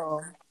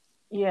 So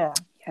yeah.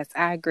 Yes,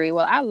 I agree.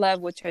 Well, I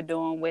love what you're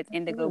doing with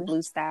Indigo Absolutely.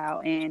 Blue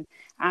Style, and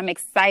I'm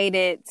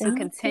excited to Thank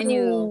continue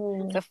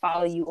you. to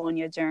follow you on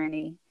your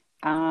journey.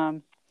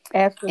 And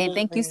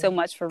thank you Absolutely. so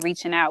much for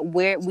reaching out.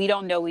 We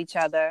don't know each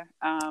other,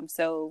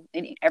 so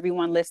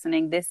everyone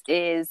listening, this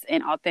is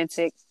an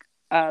authentic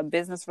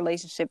business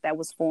relationship that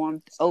was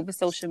formed over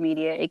social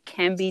media. It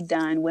can be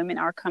done. Women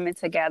are coming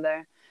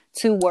together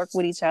to work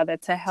with each other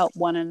to help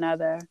one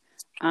another.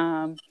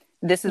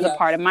 This is a Yes.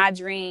 part of my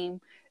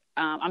dream.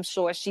 I'm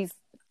sure she's.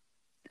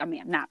 I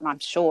mean, not. I'm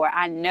sure.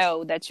 I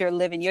know that you're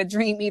living your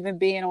dream, even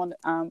being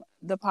on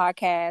the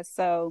podcast.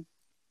 So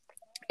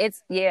Wow.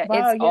 it's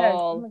Yes.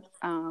 all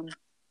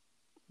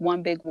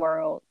one big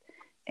world.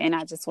 And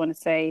I just want to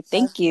say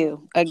thank Absolutely.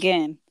 you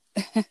again.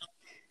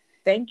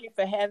 Thank you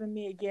for having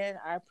me again.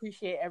 I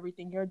appreciate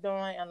everything you're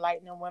doing,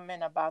 enlightening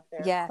women about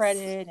their Yes.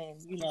 credit,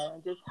 and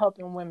and just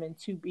helping women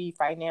to be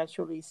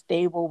financially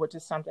stable, which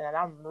is something that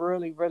I'm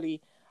really,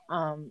 really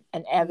an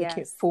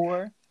advocate Yes.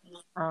 for,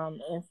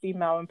 in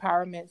female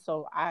empowerment.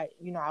 So I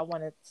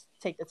want to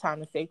take the time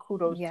to say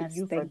kudos to Yes.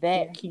 you for Thank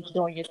that. you. Keep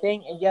doing your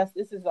thing. And yes,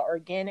 this is an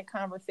organic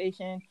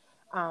conversation.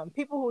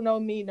 People who know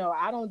me know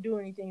I don't do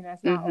anything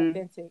that's not Mm-hmm.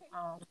 authentic.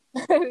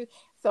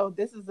 So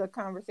this is a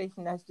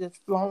conversation that's just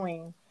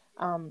flowing.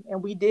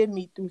 And we did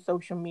meet through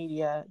social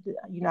media.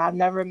 I've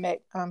never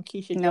met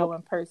Keisha Nope. Joe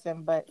in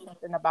person, but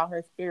something about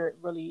her spirit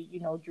really,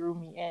 drew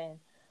me in.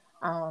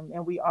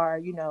 And we are,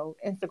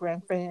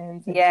 Instagram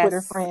friends and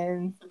Twitter Yes.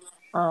 friends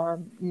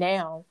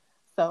now.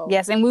 So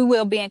Yes. And we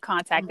will be in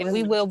contact I'm and we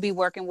really, will be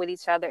working with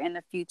each other in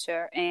the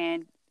future.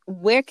 And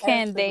where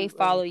can they absolutely.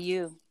 follow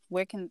you?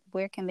 Where can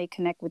they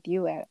connect with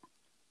you at?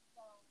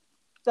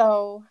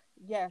 So,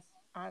 yes,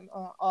 I'm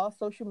on all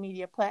social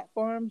media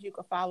platforms. You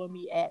can follow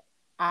me at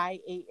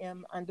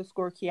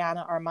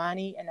IAM_Keiana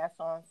Armani, and that's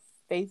on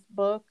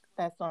Facebook,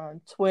 that's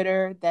on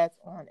Twitter, that's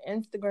on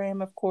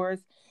Instagram, of course.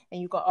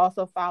 And you can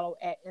also follow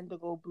at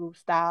Indigo Blue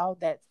Style.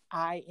 That's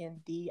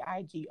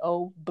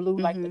INDIGO, blue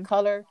like the Mm-hmm.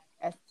 color,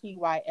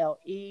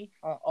 STYLE,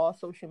 on all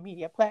social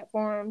media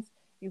platforms.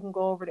 You can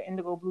go over to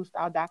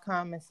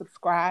indigobluestyle.com and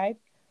subscribe.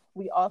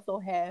 We also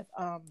have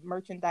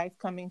merchandise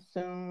coming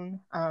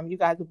soon. You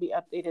guys will be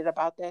updated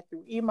about that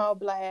through email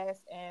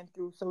blasts and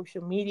through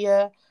social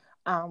media.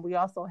 We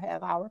also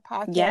have our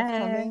podcast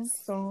coming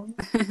Yes. soon.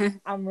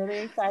 I'm really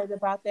excited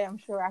about that. I'm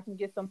sure I can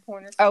get some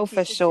pointers. Oh,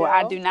 for sure.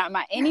 I do not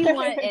mind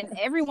anyone and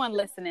everyone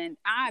listening.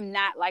 I'm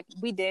not, like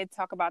we did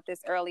talk about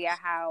this earlier,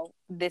 how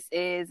this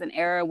is an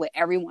era where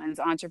everyone's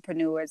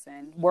entrepreneurs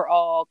and we're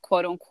all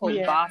quote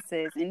unquote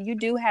bosses. And you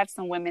do have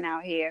some women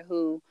out here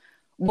who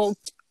will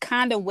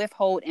kind of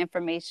withhold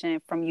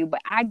information from you,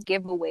 but I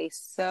give away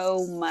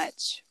so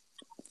much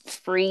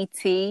free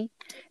tea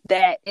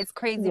that it's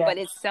crazy, but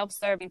it's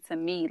self-serving to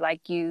me.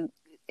 Like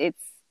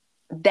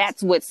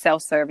that's what's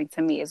self-serving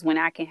to me, is when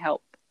I can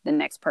help the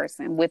next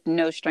person with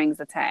no strings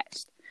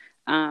attached.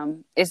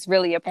 It's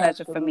really a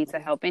pleasure for me to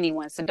help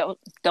anyone. So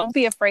don't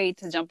be afraid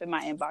to jump in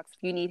my inbox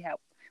if you need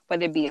help,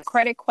 whether it be a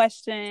credit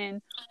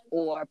question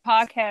or a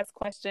podcast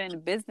question, a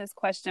business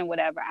question,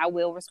 whatever. I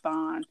will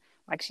respond.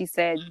 Like she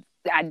said,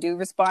 I do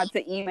respond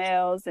to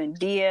emails and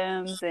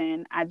DMs,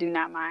 and I do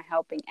not mind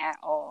helping at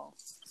all.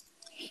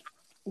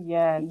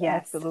 Yes,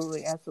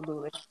 absolutely.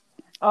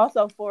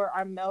 Also, for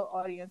our male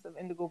audience of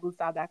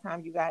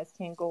IndigoBlueStyle.com, you guys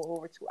can go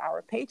over to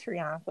our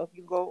Patreon. So if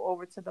you go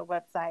over to the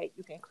website,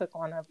 you can click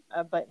on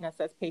a button that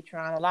says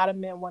Patreon. A lot of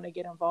men want to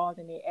get involved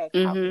and they ask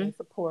how can they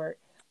support.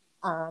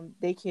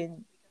 They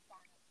can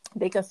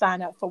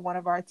sign up for one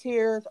of our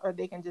tiers, or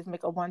they can just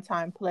make a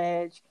one-time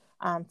pledge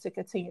to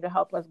continue to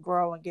help us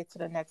grow and get to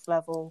the next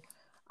level.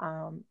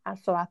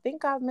 So I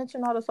think I've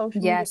mentioned all the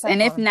social media. Yes,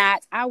 and if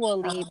not, I will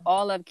leave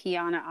all of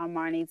Keiana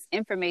Armani's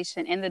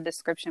information in the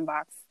description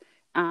box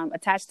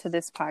attached to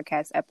this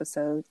podcast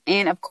episode.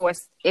 And of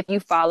course, if you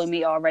follow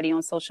me already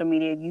on social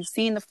media, you've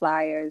seen the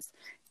flyers.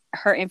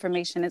 Her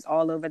information is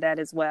all over that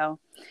as well.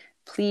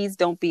 Please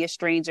don't be a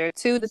stranger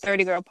to the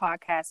 30 Girl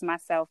Podcast.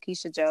 Myself,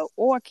 Keisha Joe,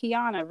 or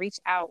Keiana, reach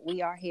out.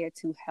 We are here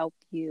to help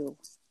you.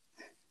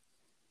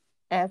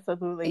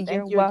 Absolutely.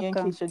 You're welcome.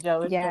 Again, Keisha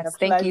Joe. It's been a pleasure.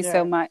 Thank you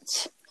so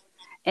much.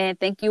 And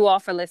thank you all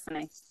for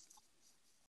listening.